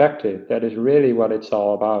changing perspective. That is really what it's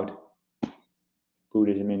all about.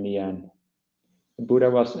 Buddhism in the end. The Buddha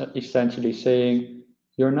was essentially saying,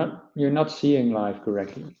 you're not seeing life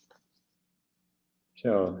correctly.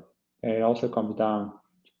 So it also comes down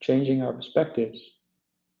to changing our perspectives.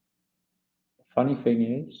 The funny thing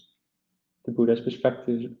is, the Buddha's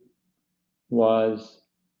perspective was,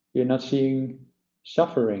 you're not seeing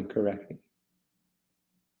suffering correctly.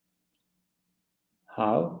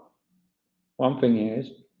 How? One thing is,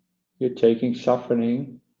 you're taking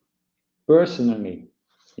suffering personally.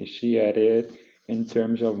 You see at it in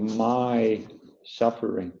terms of my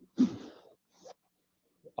suffering.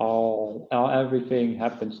 Everything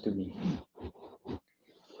happens to me.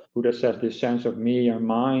 Buddha says this sense of me or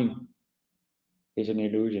mine is an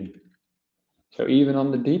illusion. So even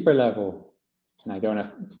on the deeper level, and I don't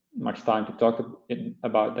have much time to talk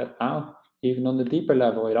about that now, even on the deeper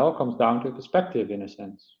level, it all comes down to perspective in a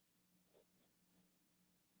sense.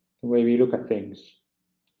 the way we look at things.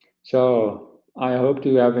 So I hope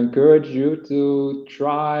to have encouraged you to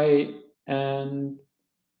try and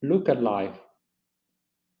look at life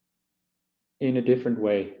in a different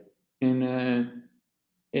way, in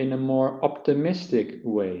a more optimistic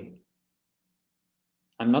way.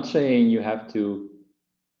 I'm not saying you have to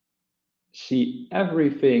see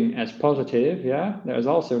everything as positive, yeah? There's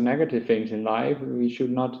also negative things in life. We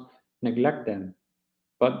should not neglect them.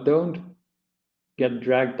 But don't get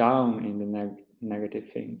dragged down in the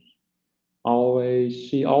negative things. Always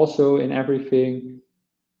see also in everything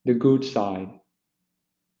the good side.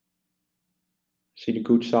 See the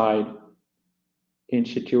good side in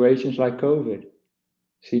situations like COVID.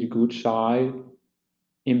 See the good side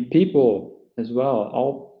in people as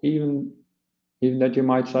well. Even that you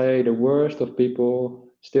might say the worst of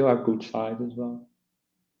people still have good sides as well.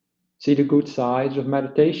 See the good sides of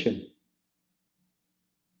meditation.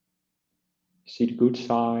 See the good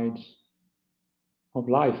sides of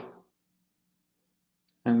life.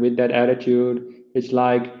 And with that attitude, it's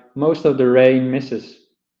like most of the rain misses.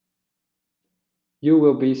 You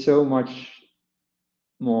will be so much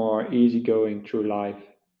more easygoing through life,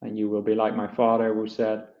 and you will be like my father who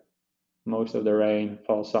said, most of the rain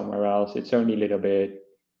falls somewhere else. It's only a little bit.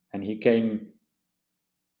 And he came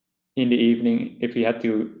in the evening, if he had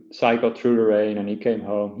to cycle through the rain and he came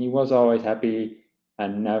home, he was always happy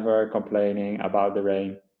and never complaining about the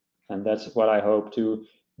rain. And that's what I hope to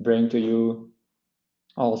bring to you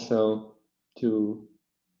also, to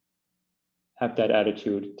have that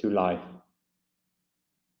attitude to life.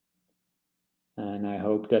 And I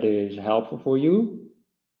hope that it is helpful for you.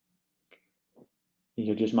 These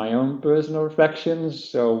are just my own personal reflections.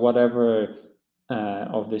 So whatever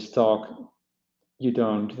of this talk you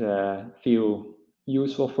don't feel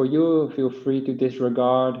useful for you, feel free to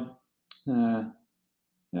disregard.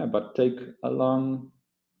 But take along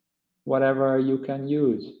whatever you can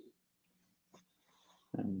use.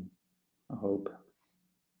 And I hope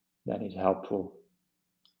that is helpful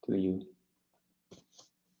to you.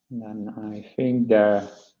 And then I think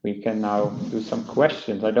we can now do some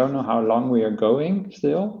questions. I don't know how long we are going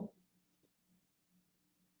still.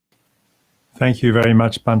 Thank you very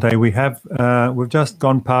much, Bhante. We've just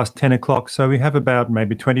gone past 10 o'clock, so we have about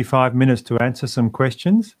maybe 25 minutes to answer some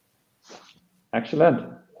questions. Excellent.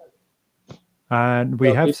 And we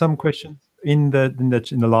have some questions in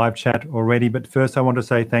the live chat already. But first, I want to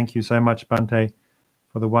say thank you so much, Bhante,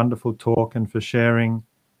 for the wonderful talk and for sharing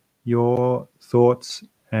your thoughts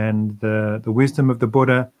and the wisdom of the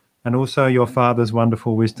Buddha, and also your father's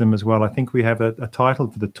wonderful wisdom as well. I think we have a title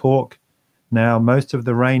for the talk now, Most of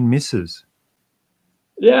the Rain Misses.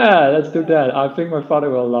 Yeah, let's do that. I think my father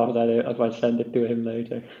will love that if I send it to him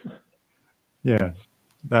later. Yeah.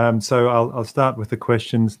 So I'll start with the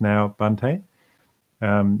questions now, Bhante.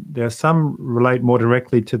 There are some relate more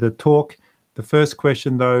directly to the talk. The first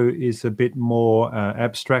question, though, is a bit more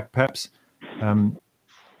abstract, perhaps.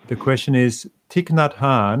 The question is, Thich Nhat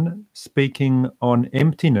Hanh, speaking on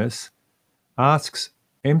emptiness, asks,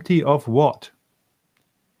 empty of what?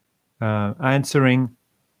 Answering,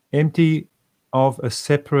 empty of a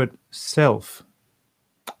separate self.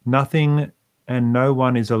 Nothing and no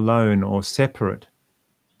one is alone or separate.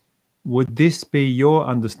 Would this be your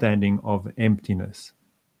understanding of emptiness?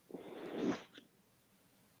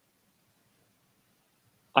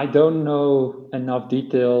 I don't know enough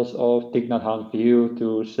details of Thich Nhat Hanh's view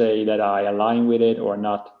to say that I align with it or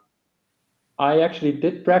not. I actually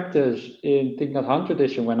did practice in Thich Nhat Hanh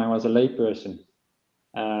tradition when I was a layperson,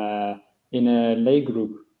 in a lay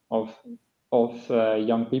group of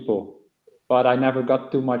young people. But I never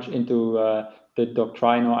got too much into the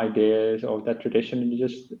doctrinal ideas of that tradition. I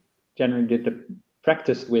just generally did the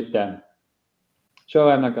practice with them. So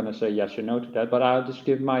I'm not going to say yes or no to that, but I'll just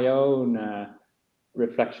give my own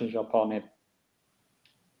reflections upon it.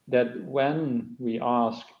 That when we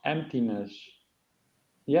ask emptiness,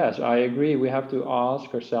 yes, I agree, we have to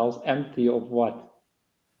ask ourselves, empty of what?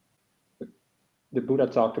 The Buddha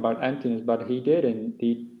talked about emptiness, but he did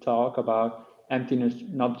indeed talk about emptiness,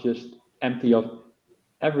 not just empty of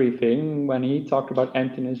everything. When he talked about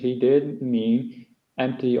emptiness, he did mean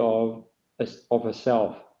empty of a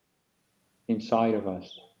self inside of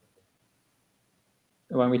us.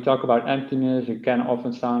 When we talk about emptiness, it can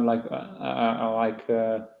often sound like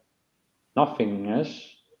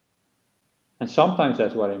nothingness, and sometimes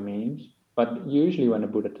that's what it means. But usually, when the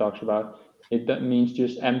Buddha talks about it, that means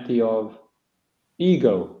just empty of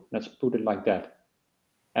ego. Let's put it like that: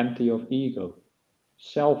 empty of ego,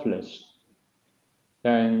 selfless.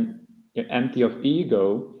 Then, you're empty of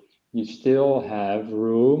ego, you still have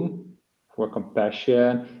room for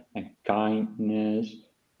compassion and kindness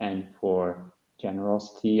and for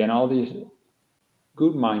generosity and all these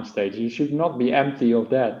good mind states. You should not be empty of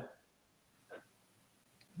that.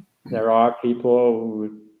 There are people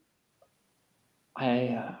who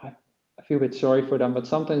I feel a bit sorry for them, but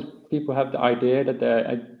sometimes people have the idea that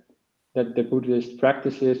the Buddhist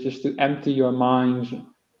practice is just to empty your minds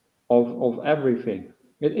of everything.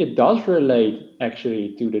 It does relate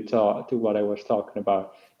actually to to what I was talking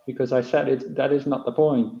about, because I said that is not the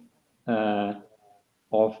point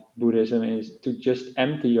of Buddhism, is to just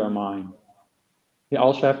empty your mind. You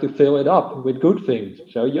also have to fill it up with good things.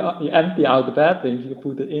 So you empty out the bad things, you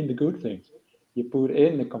put in the good things. You put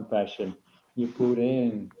in the compassion, you put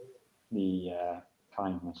in the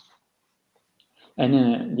kindness.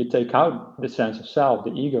 And you take out the sense of self,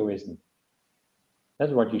 the egoism.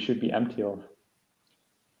 That's what you should be empty of.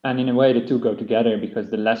 And in a way, the two go together, because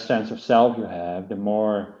the less sense of self you have, the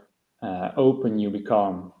more open you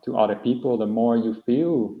become to other people, the more you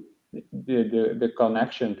feel the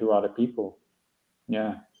connection to other people.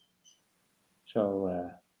 Yeah. So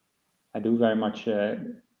I do very much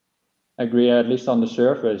agree, at least on the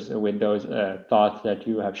surface, with those thoughts that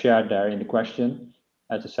you have shared there in the question.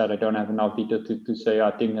 As I said, I don't have enough detail to say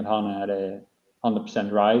I think that Hannah had a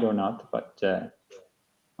 100% right or not, but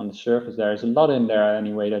on the surface there is a lot in there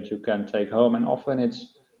anyway that you can take home, and often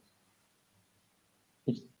it's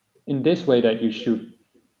in this way that you should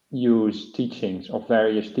use teachings of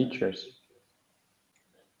various teachers.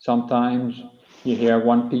 Sometimes you hear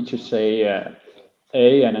one teacher say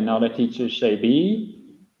A and another teacher say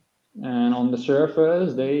B, and on the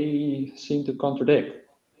surface they seem to contradict.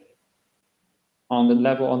 On the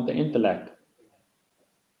level of the intellect,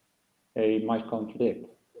 they might contradict.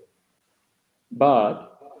 But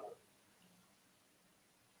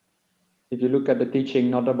if you look at the teaching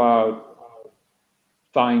not about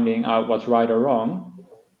finding out what's right or wrong,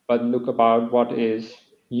 but look about what is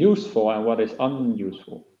useful and what is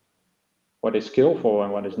unuseful, what is skillful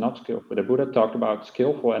and what is not skillful. The Buddha talked about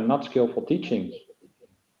skillful and not skillful teachings.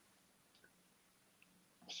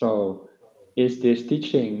 So is this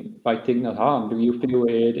teaching by Thich Nhat Hanh, do you feel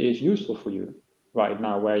it is useful for you right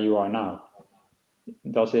now, where you are now?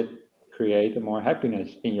 Does it create more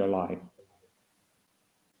happiness in your life?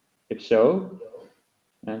 If so,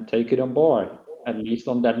 then take it on board, at least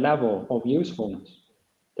on that level of usefulness.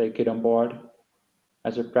 Take it on board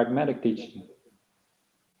as a pragmatic teaching.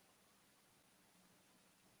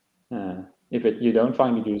 If you don't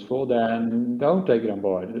find it useful, then don't take it on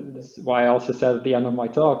board. That's why I also said at the end of my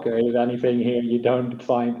talk, if anything here you don't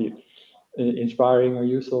find it inspiring or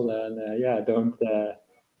useful, then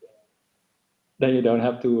then you don't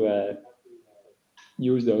have to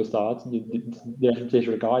use those thoughts. Just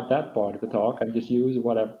disregard that part of the talk and just use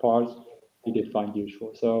whatever parts you did find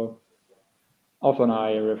useful. So often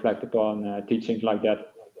I reflect upon teachings like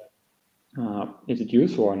that. Is it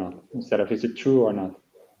useful or not? Instead of is it true or not?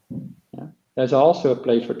 Yeah. There's also a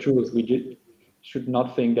place for truth. We should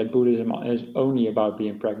not think that Buddhism is only about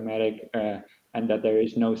being pragmatic and that there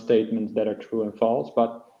is no statements that are true and false,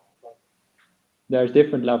 but there's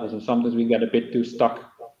different levels, and sometimes we get a bit too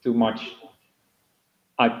stuck too much.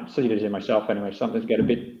 I see this in myself anyway. Sometimes get a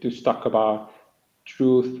bit too stuck about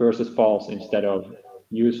truth versus false instead of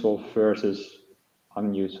useful versus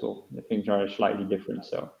unuseful. The things are slightly different.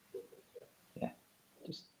 So yeah,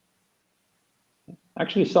 just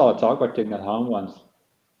actually saw a talk by Thich Nhat Hanh once,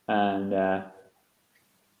 and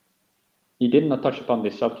he did not touch upon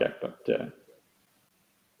this subject, but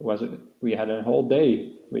we had a whole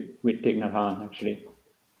day with Thich Nhat Hanh actually,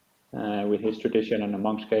 with his tradition, and the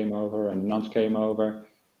monks came over and the nuns came over,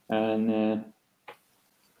 and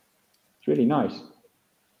it's really nice.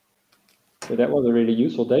 So that was a really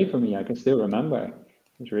useful day for me. I can still remember. It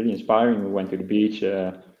was really inspiring. We went to the beach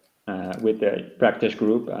with the practice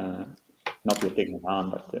group, not with Thich Nhat Hanh,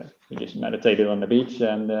 but we just meditated on the beach,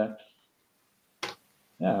 and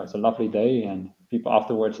yeah, it was a lovely day. And people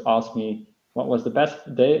afterwards asked me what was the best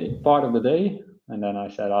part of the day, and then I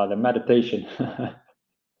said, the meditation.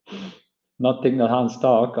 Not Thich Nhat Hanh's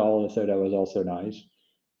talk, so that was also nice.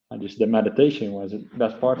 And just the meditation was the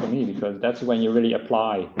best part for me, because that's when you really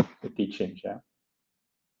apply the teachings. Yeah,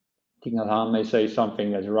 Thich Nhat Hanh may say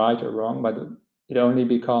something that's right or wrong, but it only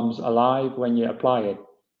becomes alive when you apply it.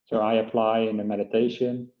 So I apply in the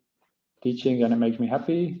meditation teaching, and it makes me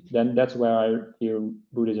happy. Then that's where I feel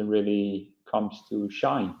Buddhism really comes to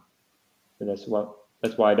shine. So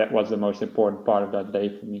that's why that was the most important part of that day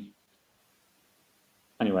for me.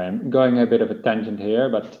 Anyway, I'm going a bit of a tangent here,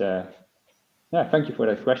 but yeah, thank you for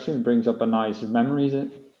that question. It brings up a nice memories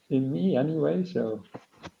in me anyway, so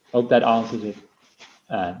hope that answers it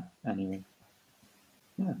anyway.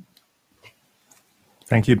 Yeah.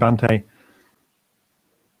 Thank you, Bhante.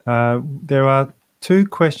 There are two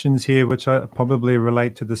questions here which probably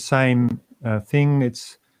relate to the same thing.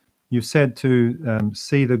 You've said to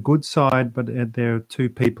see the good side, but there are two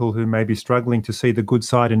people who may be struggling to see the good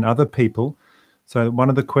side in other people. So one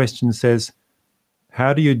of the questions says,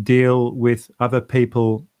 how do you deal with other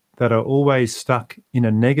people that are always stuck in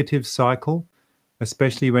a negative cycle,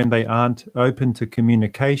 especially when they aren't open to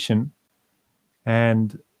communication,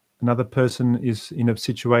 and another person is in a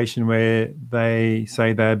situation where they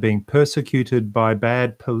say they're being persecuted by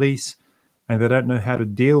bad police and they don't know how to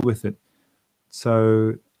deal with it?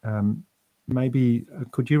 So maybe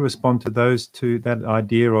could you respond to that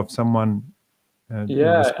idea of someone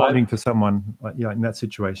responding to someone in that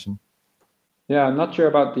situation? Yeah, I'm not sure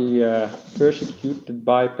about the persecuted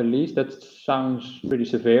by police. That sounds pretty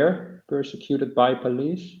severe, persecuted by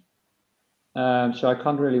police. So I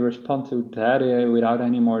can't really respond to that without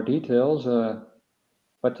any more details.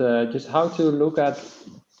 But just how to look at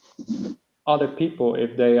other people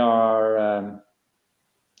if they are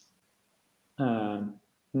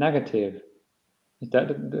negative.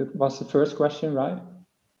 That was the first question, right?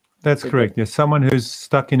 That's correct. Yes, someone who's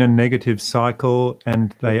stuck in a negative cycle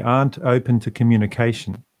and they aren't open to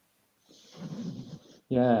communication.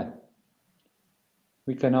 Yeah.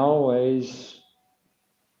 We can always...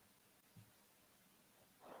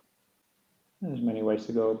 There's many ways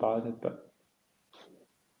to go about it, but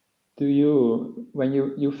when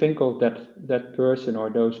you think of that person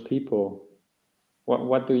or those people,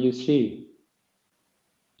 what do you see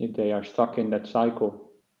if they are stuck in that cycle?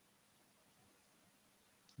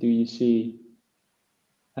 Do you see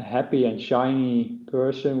a happy and shiny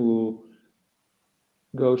person who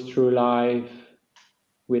goes through life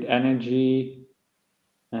with energy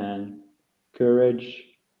and courage,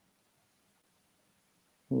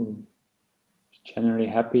 who is generally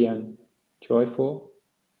happy and joyful?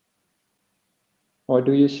 Or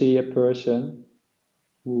do you see a person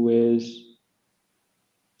who is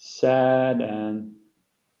sad and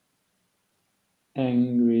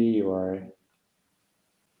angry, or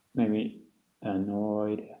maybe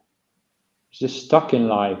annoyed, just stuck in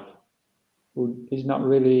life, who is not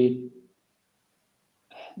really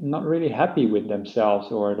happy with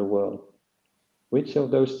themselves or the world? Which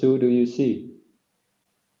of those two do you see?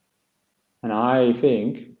 And I'm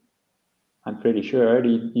pretty sure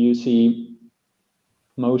you see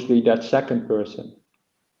mostly that second person,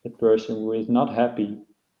 the person who is not happy,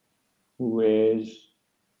 who is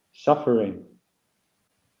suffering,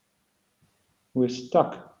 who is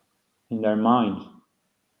stuck in their mind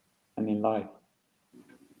and in life.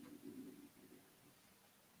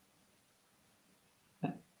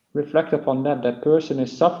 Reflect upon that person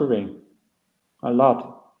is suffering a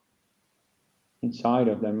lot inside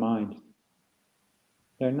of their mind.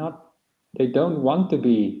 They don't want to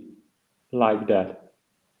be like that.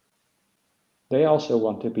 They also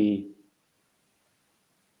want to be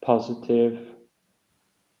positive,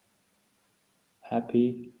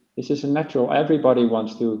 happy. This is natural. Everybody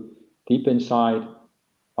wants to, deep inside,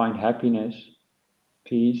 find happiness,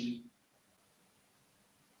 peace,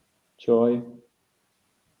 joy.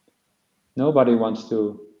 Nobody wants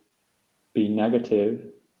to be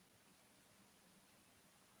negative,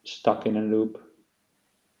 stuck in a loop,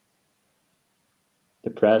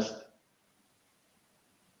 depressed.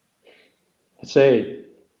 Let's say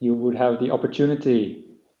you would have the opportunity,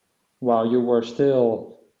 while you were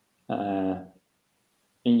still in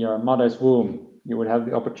your mother's womb, you would have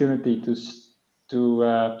the opportunity to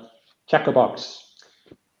check a box.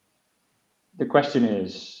 The question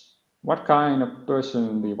is, what kind of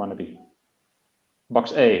person do you want to be?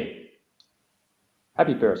 Box A,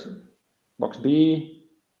 happy person. Box B,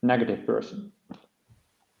 negative person.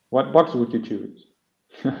 What box would you choose?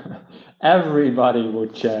 Everybody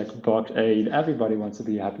would check box A. Everybody wants to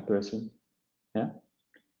be a happy person. Yeah.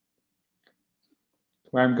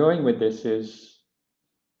 Where I'm going with this is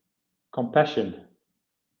compassion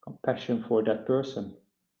for that person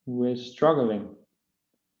who is struggling.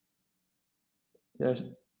 They're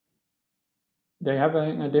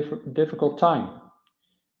having a difficult time,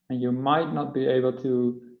 and you might not be able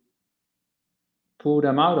to pull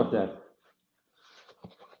them out of that.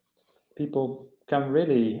 People can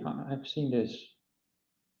really, I've seen this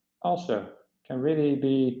also, can really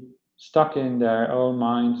be stuck in their own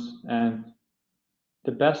minds, and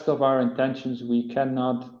the best of our intentions we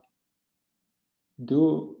cannot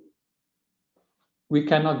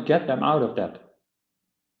get them out of that.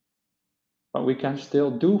 But we can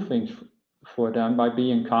still do things for them by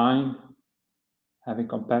being kind, having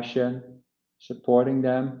compassion, supporting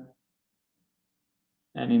them.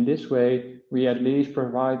 And in this way, we at least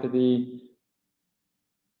provide the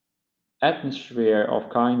atmosphere of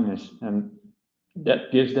kindness, and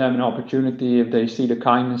that gives them an opportunity, if they see the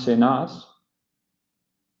kindness in us,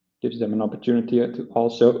 gives them an opportunity to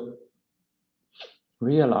also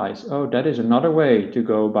realize, oh, that is another way to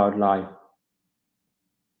go about life,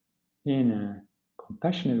 in a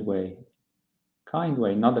compassionate way, kind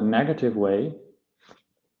way, not a negative way.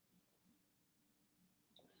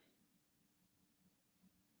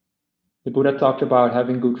 The Buddha talked about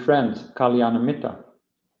having good friends, kalyana mitta.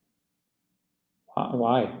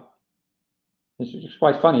 Why? It's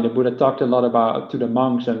quite funny. The Buddha talked a lot about, to the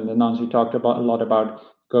monks and the nuns, he talked about a lot about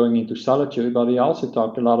going into solitude, but he also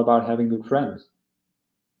talked a lot about having good friends.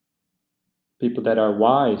 People that are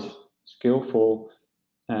wise, skillful,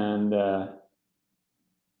 and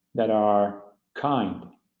that are kind,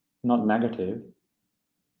 not negative.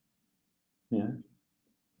 Yeah.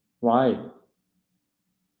 Why?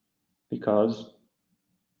 Because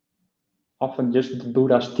often just the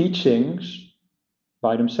Buddha's teachings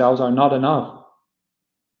by themselves are not enough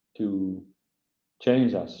to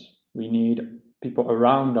change us. We need people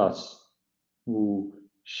around us who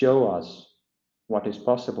show us what is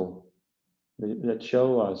possible, that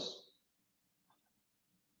show us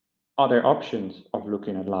other options of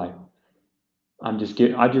looking at life. I just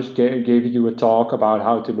gave you a talk about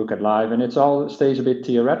how to look at life, and it all stays a bit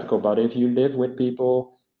theoretical, but if you live with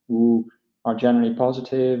people who are generally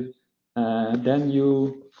positive, then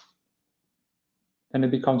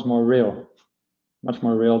it becomes more real, much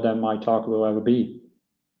more real than my talk will ever be.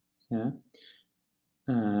 Yeah,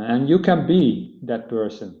 and you can be that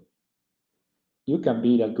person. You can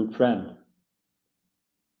be that good friend.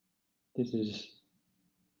 This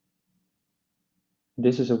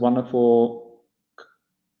is a wonderful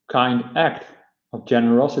kind act of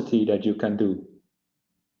generosity that you can do.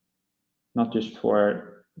 Not just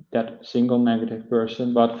for that single negative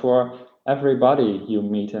person, but for everybody you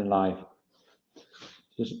meet in life.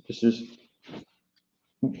 This is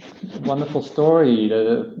a wonderful story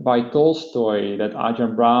by Tolstoy that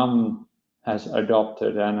Ajahn Brahm has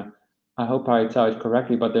adopted, and I hope I tell it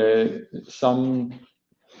correctly, but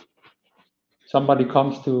somebody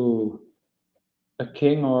comes to a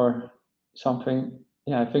king or something,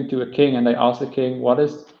 I think to a king, and they ask the king, what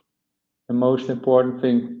is the most important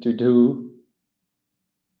thing to do?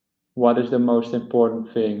 What is the most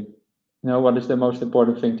important thing? No, what is the most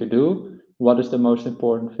important thing to do? What is the most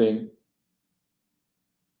important thing?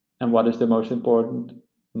 And what is the most important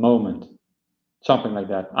moment? Something like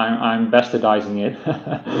that. I'm bastardizing it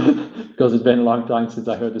because it's been a long time since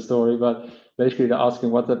I heard the story, but basically they're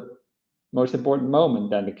asking what's the most important moment.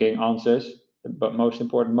 Then the king answers, the most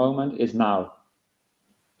important moment is now.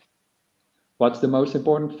 What's the most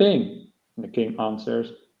important thing? And the king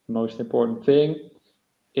answers, the most important thing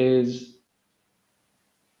is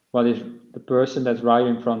what is the person that's right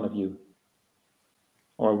in front of you,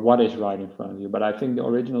 or what is right in front of you. But I think the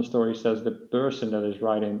original story says the person that is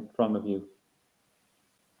right in front of you.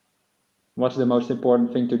 What's the most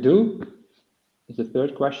important thing to do? Is the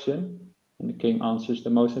third question. And the king answers, the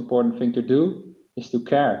most important thing to do is to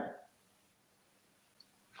care.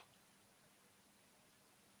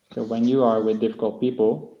 So when you are with difficult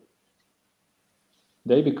people,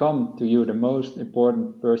 they become to you the most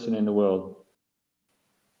important person in the world.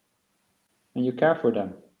 And you care for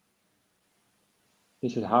them.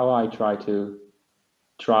 This is how I try to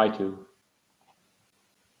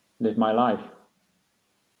live my life.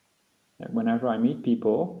 And whenever I meet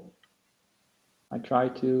people, I try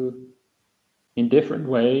to, in different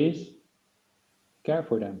ways, care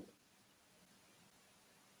for them.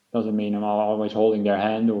 Doesn't mean I'm always holding their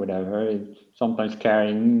hand or whatever. Sometimes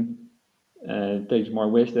caring takes more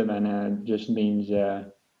wisdom, and just means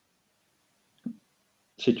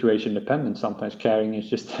situation dependent. Sometimes caring is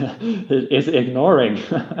just is ignoring,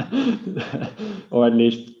 or at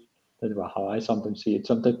least that's how I sometimes see it.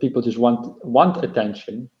 Sometimes people just want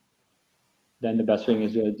attention. Then the best thing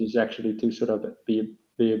is actually to sort of be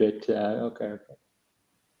a bit okay,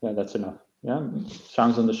 yeah, that's enough. Yeah,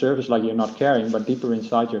 sounds on the surface like you're not caring, but deeper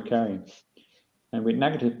inside you're caring. And with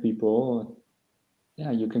negative people,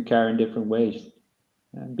 you can care in different ways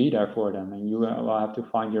and be there for them, and you will have to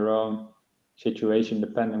find your own situation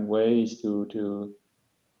dependent ways to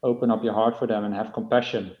open up your heart for them and have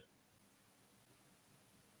compassion.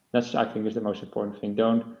 That's, I think, is the most important thing.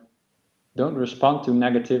 Don't respond to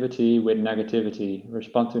negativity with negativity.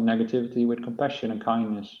 Respond to negativity with compassion and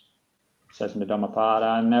kindness. It says in the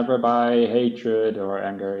Dhammapada, never by hatred or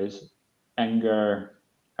anger is anger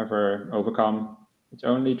ever overcome. It's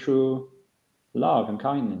only through love and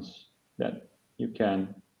kindness that you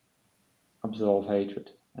can absolve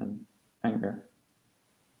hatred and anger.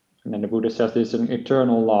 And then the Buddha says this is an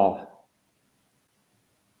eternal law.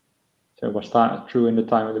 So it was true in the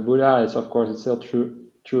time of the Buddha. It's still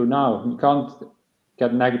true now. You can't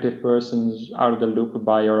get negative persons out of the loop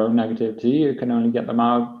by your own negativity. You can only get them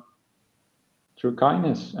out through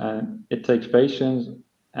kindness, and it takes patience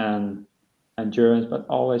and endurance, but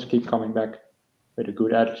always keep coming back with a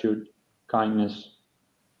good attitude, kindness,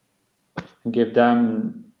 and give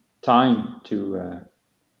them time to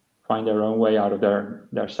find their own way out of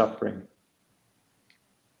their suffering.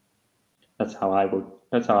 That's how I would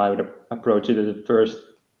approach it as a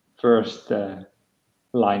first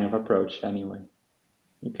line of approach. Anyway,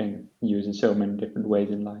 you can use in so many different ways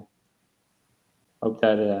in life. Hope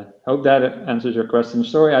that answers your question.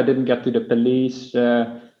 Sorry, I didn't get to the police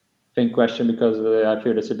thing question because I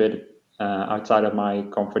feel it's a bit outside of my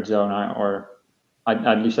comfort zone,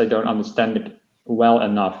 at least I don't understand it well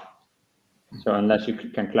enough. So unless you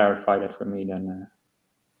can clarify that for me, then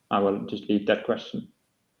I will just leave that question.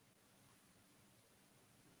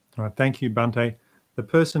 All right, thank you, Bhante. The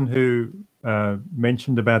person who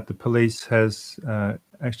mentioned about the police has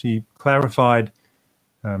actually clarified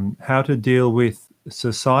how to deal with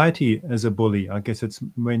society as a bully. I guess it's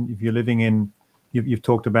if you're living in, you've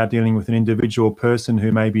talked about dealing with an individual person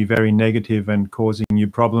who may be very negative and causing you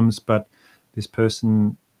problems, but this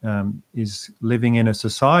person is living in a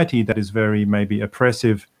society that is very maybe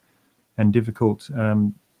oppressive and difficult.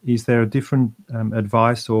 Is there a different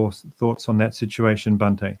advice or thoughts on that situation,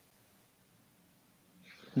 Bhante?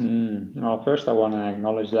 Well, first I want to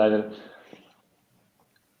acknowledge that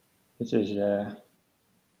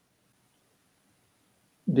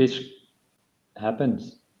this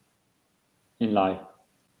happens in life,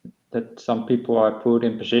 that some people are put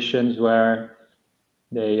in positions where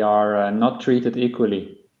they are not treated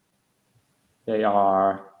equally. They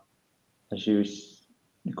are, as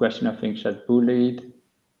the question I think said, bullied,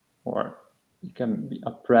 or you can be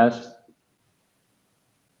oppressed.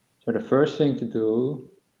 So the first thing to do,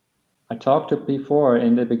 I talked before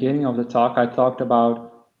in the beginning of the talk,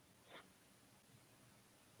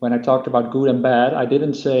 when I talked about good and bad, I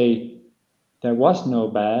didn't say there was no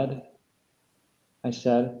bad. I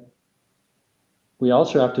said, we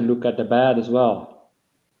also have to look at the bad as well.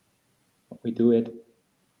 We do it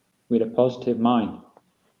with a positive mind.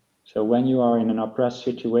 So when you are in an oppressed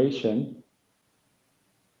situation,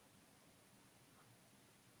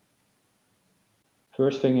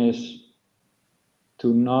 first thing is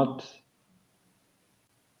to not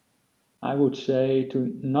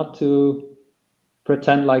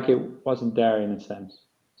pretend like it wasn't there in a sense.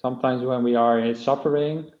 Sometimes when we are in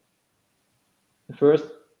suffering, the first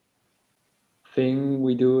thing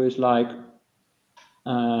we do is like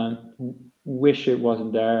wish it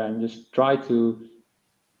wasn't there and just try to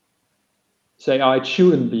say, oh, it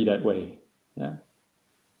shouldn't be that way. Yeah.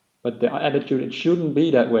 But the attitude, it shouldn't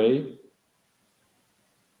be that way,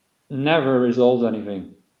 never resolves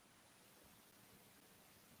anything.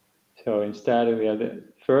 So instead, we have the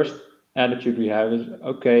first attitude we have is,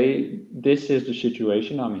 okay, this is the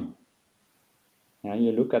situation I'm in. Yeah,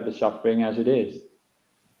 you look at the suffering as it is,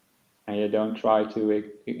 and you don't try to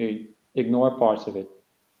ignore parts of it.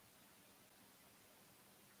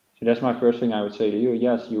 So that's my first thing I would say to you.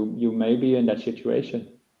 Yes, you may be in that situation.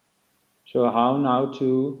 So how now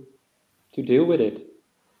to deal with it?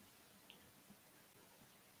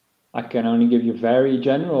 I can only give you very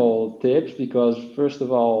general tips because, first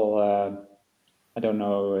of all, I don't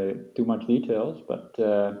know too much details, but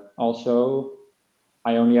also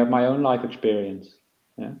I only have my own life experience.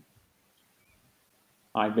 Yeah,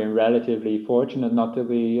 I've been relatively fortunate not to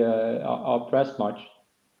be oppressed much.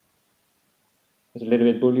 I was a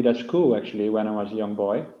little bit bullied at school actually when I was a young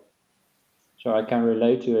boy, so I can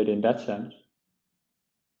relate to it in that sense.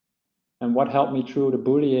 And what helped me through the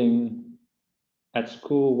bullying at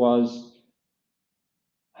school was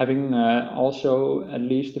having also at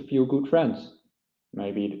least a few good friends.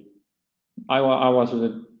 Maybe I was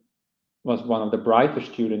one of the brighter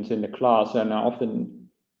students in the class, and often,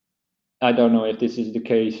 I don't know if this is the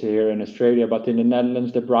case here in Australia, but in the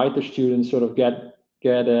Netherlands, the brighter students sort of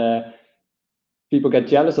people get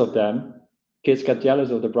jealous of them. Kids get jealous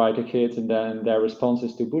of the brighter kids, and then their response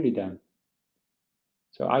is to bully them.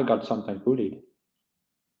 So I got sometimes bullied,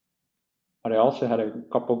 but I also had a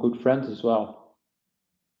couple good friends as well.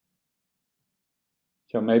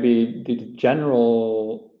 So maybe the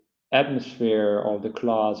general atmosphere of the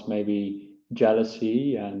class, maybe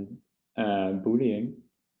jealousy and bullying,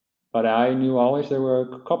 but I knew always there were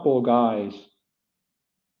a couple of guys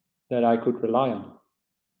that I could rely on.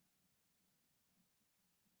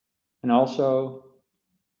 And also,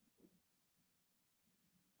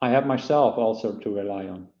 I had myself also to rely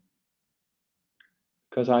on,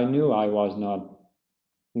 because I knew I was not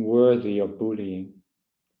worthy of bullying.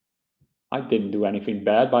 I didn't do anything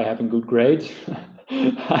bad by having good grades.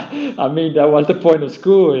 I mean, that was the point of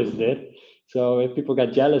school, isn't it? So if people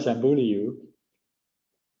get jealous and bully you,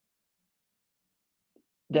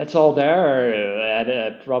 that's all there.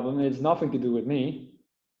 The problem is nothing to do with me.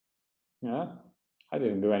 Yeah, I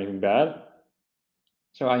didn't do anything bad.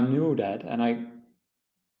 So I knew that, and I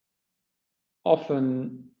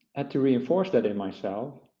often had to reinforce that in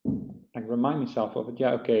myself, like remind myself of it.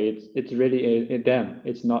 Yeah, okay, it's really them.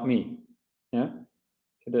 It's not me. Yeah,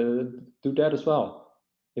 do that as well.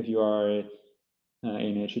 If you are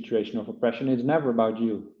in a situation of oppression, it's never about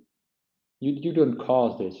you. You don't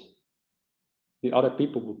cause this. The other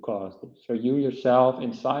people will cause this. So you yourself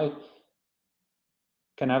inside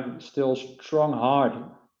can have still strong heart,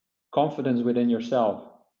 confidence within yourself.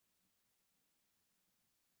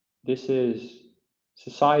 This is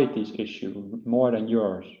society's issue more than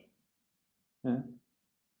yours. Yeah?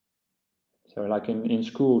 So like in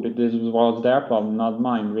school, this was their problem, not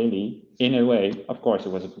mine, really. In a way, of course, it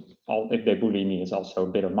was if they bully me, it's also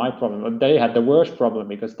a bit of my problem. But they had the worst problem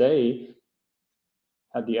because they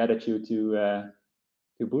had the attitude to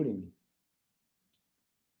bully me,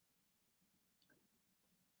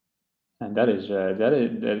 and that is the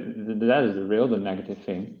negative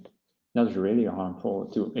thing. That is really harmful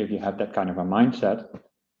too. If you have that kind of a mindset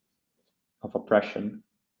of oppression,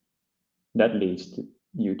 that leads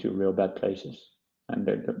you to real bad places, and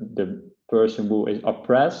the person who is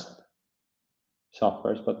oppressed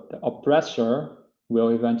suffers, but the oppressor will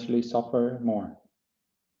eventually suffer more.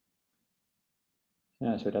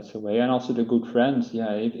 Yeah, so that's the way. And also the good friends.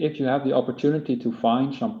 Yeah, if you have the opportunity to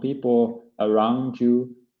find some people around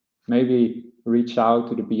you, maybe reach out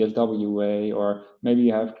to the BSWA, or maybe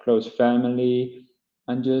you have close family,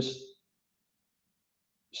 and just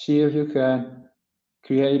see if you can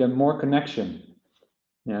create a more connection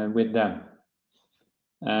with them,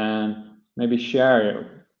 and maybe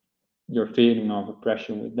share your feeling of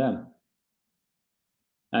oppression with them.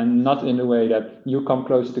 And not in the way that you come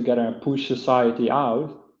close together and push society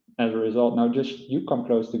out as a result. Now just you come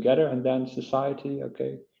close together, and then society,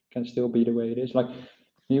 okay, can still be the way it is. Like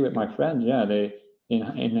me with my friends, yeah, they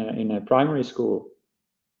in a primary school,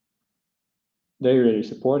 they're really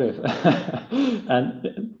supportive.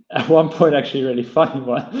 And at one point, actually really funny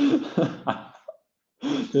one.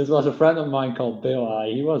 This was a friend of mine called Bill.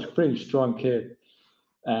 He was a pretty strong kid.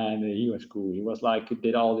 And he was cool. He was like, he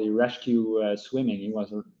did all the rescue swimming. He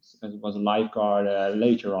was a lifeguard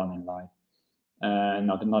later on in life,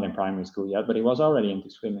 not in primary school yet, but he was already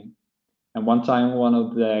into swimming. And one time, one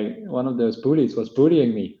of those bullies was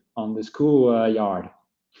bullying me on the school yard,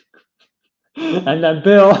 and then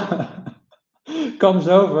Bill comes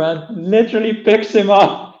over and literally picks him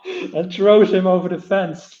up and throws him over the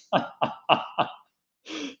fence.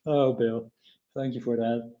 Oh, Bill, thank you for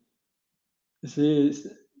that. See,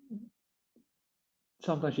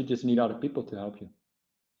 sometimes you just need other people to help you.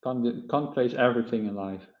 Can't face everything in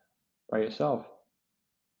life by yourself.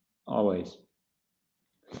 Always.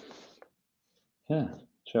 Yeah.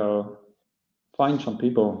 So find some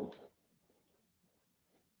people.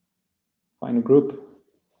 Find a group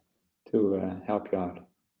to help you out.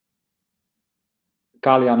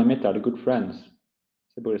 Kalyanamitta, the good friends.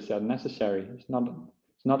 The Buddha said necessary. It's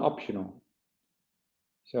not optional.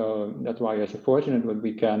 So that's why you're so fortunate that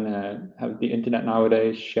we can have the internet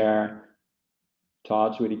nowadays, share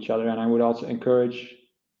thoughts with each other. And I would also encourage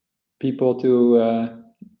people to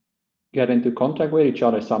get into contact with each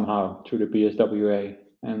other somehow through the BSWA,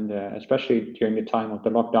 and especially during the time of the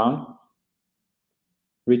lockdown,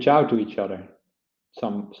 reach out to each other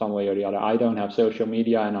some way or the other. I don't have social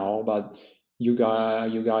media and all, but you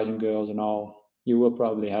guys and girls and all, you will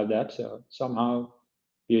probably have that. So somehow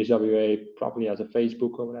BSWA probably has a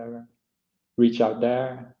Facebook or whatever. Reach out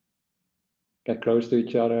there, get close to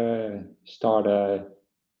each other, start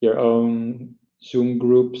your own Zoom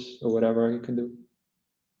groups or whatever you can do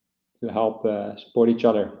to help support each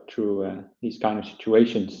other through these kind of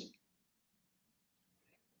situations.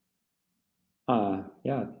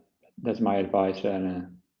 Yeah, that's my advice.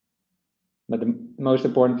 And but the most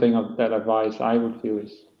important thing of that advice, I would feel,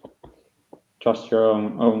 is trust your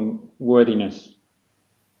own worthiness.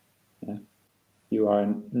 Yeah. You are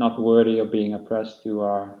not worthy of being oppressed. You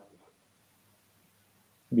are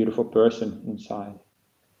a beautiful person inside.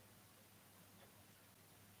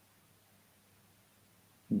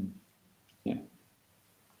 Yeah.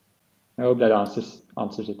 I hope that answers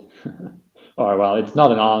it. Or well, it's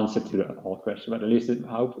not an answer to the whole question, but at least I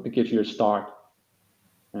hope it gives you a start.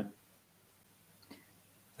 Yeah.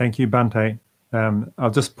 Thank you, Bhante.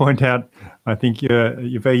 I'll just point out, I think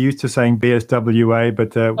you're very used to saying BSWA,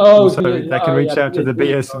 but Oh, also they can reach out to the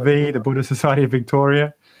BSV, the Buddhist Society of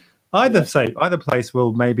Victoria. Either place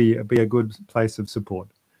will maybe be a good place of support.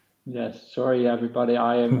 Yes, sorry everybody.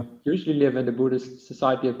 I usually live in the Buddhist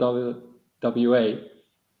Society of WA.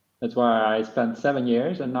 That's where I spent 7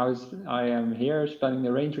 years, and now I am here spending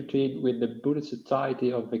the range retreat with the Buddhist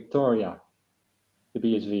Society of Victoria, the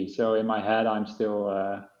BSV. So in my head, I'm still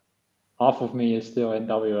half of me is still in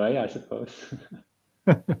WA, I suppose.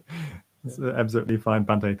 That's absolutely fine,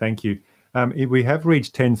 Bhante. Thank you. We have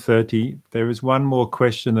reached 10:30. There is one more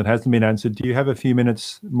question that hasn't been answered. Do you have a few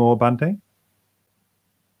minutes more, Bhante?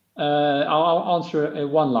 I'll answer a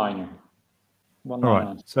one-liner. All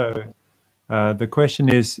right. So the question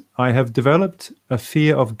is, I have developed a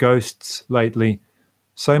fear of ghosts lately,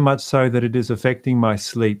 so much so that it is affecting my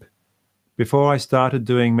sleep. Before I started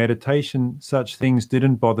doing meditation, such things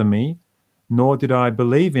didn't bother me, nor did I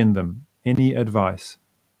believe in them. Any advice?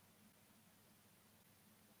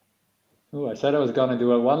 Oh, I said I was going to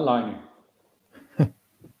do a one-liner.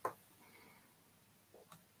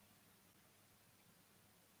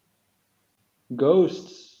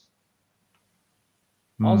 Ghosts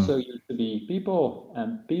also used to be people,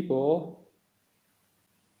 and people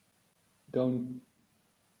don't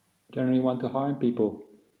generally want to harm people.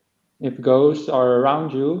 If ghosts are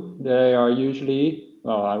around you, they are usually,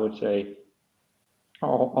 well, I would say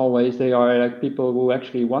always, they are like people who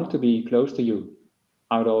actually want to be close to you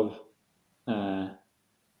out of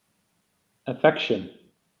affection.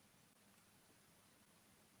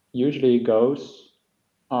 Usually ghosts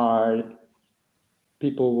are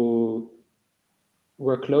people who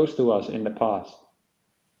were close to us in the past.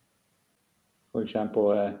 For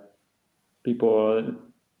example, people,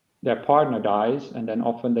 their partner dies, and then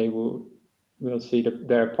often they will see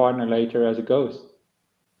their partner later as a ghost,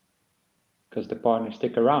 because the partners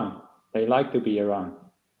stick around. They like to be around.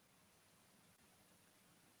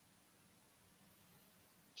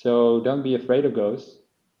 So don't be afraid of ghosts.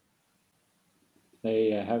 They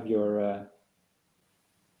have your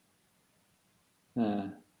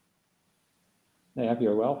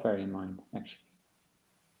welfare in mind, actually.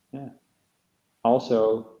 Yeah.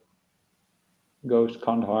 Also, ghosts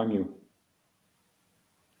can't harm you,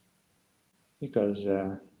 because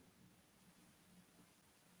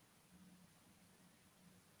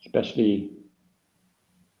especially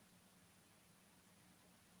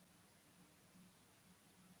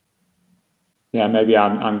maybe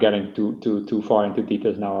I'm getting too far into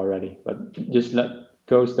details now already, but just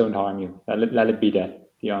ghosts don't harm you. Let it be that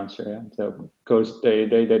the answer. Yeah? So ghosts,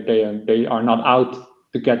 they are not out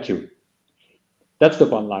to get you. That's the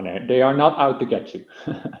one-liner. They are not out to get you.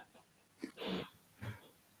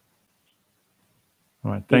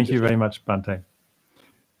 All right. Thank you very much, Bhante.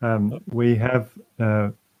 We have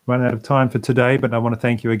run out of time for today, but I want to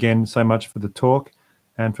thank you again so much for the talk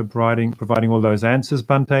and for providing all those answers,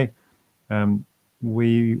 Bhante.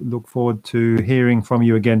 We look forward to hearing from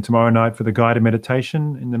you again tomorrow night for the guided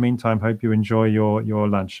meditation. In the meantime, hope you enjoy your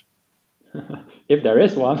lunch. If there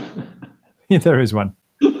is one. If there is one.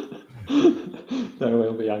 There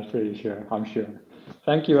will be, I'm sure.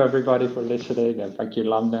 Thank you everybody for listening, and thank you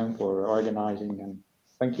London for organizing, and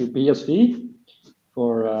thank you BSV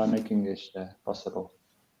for making this possible.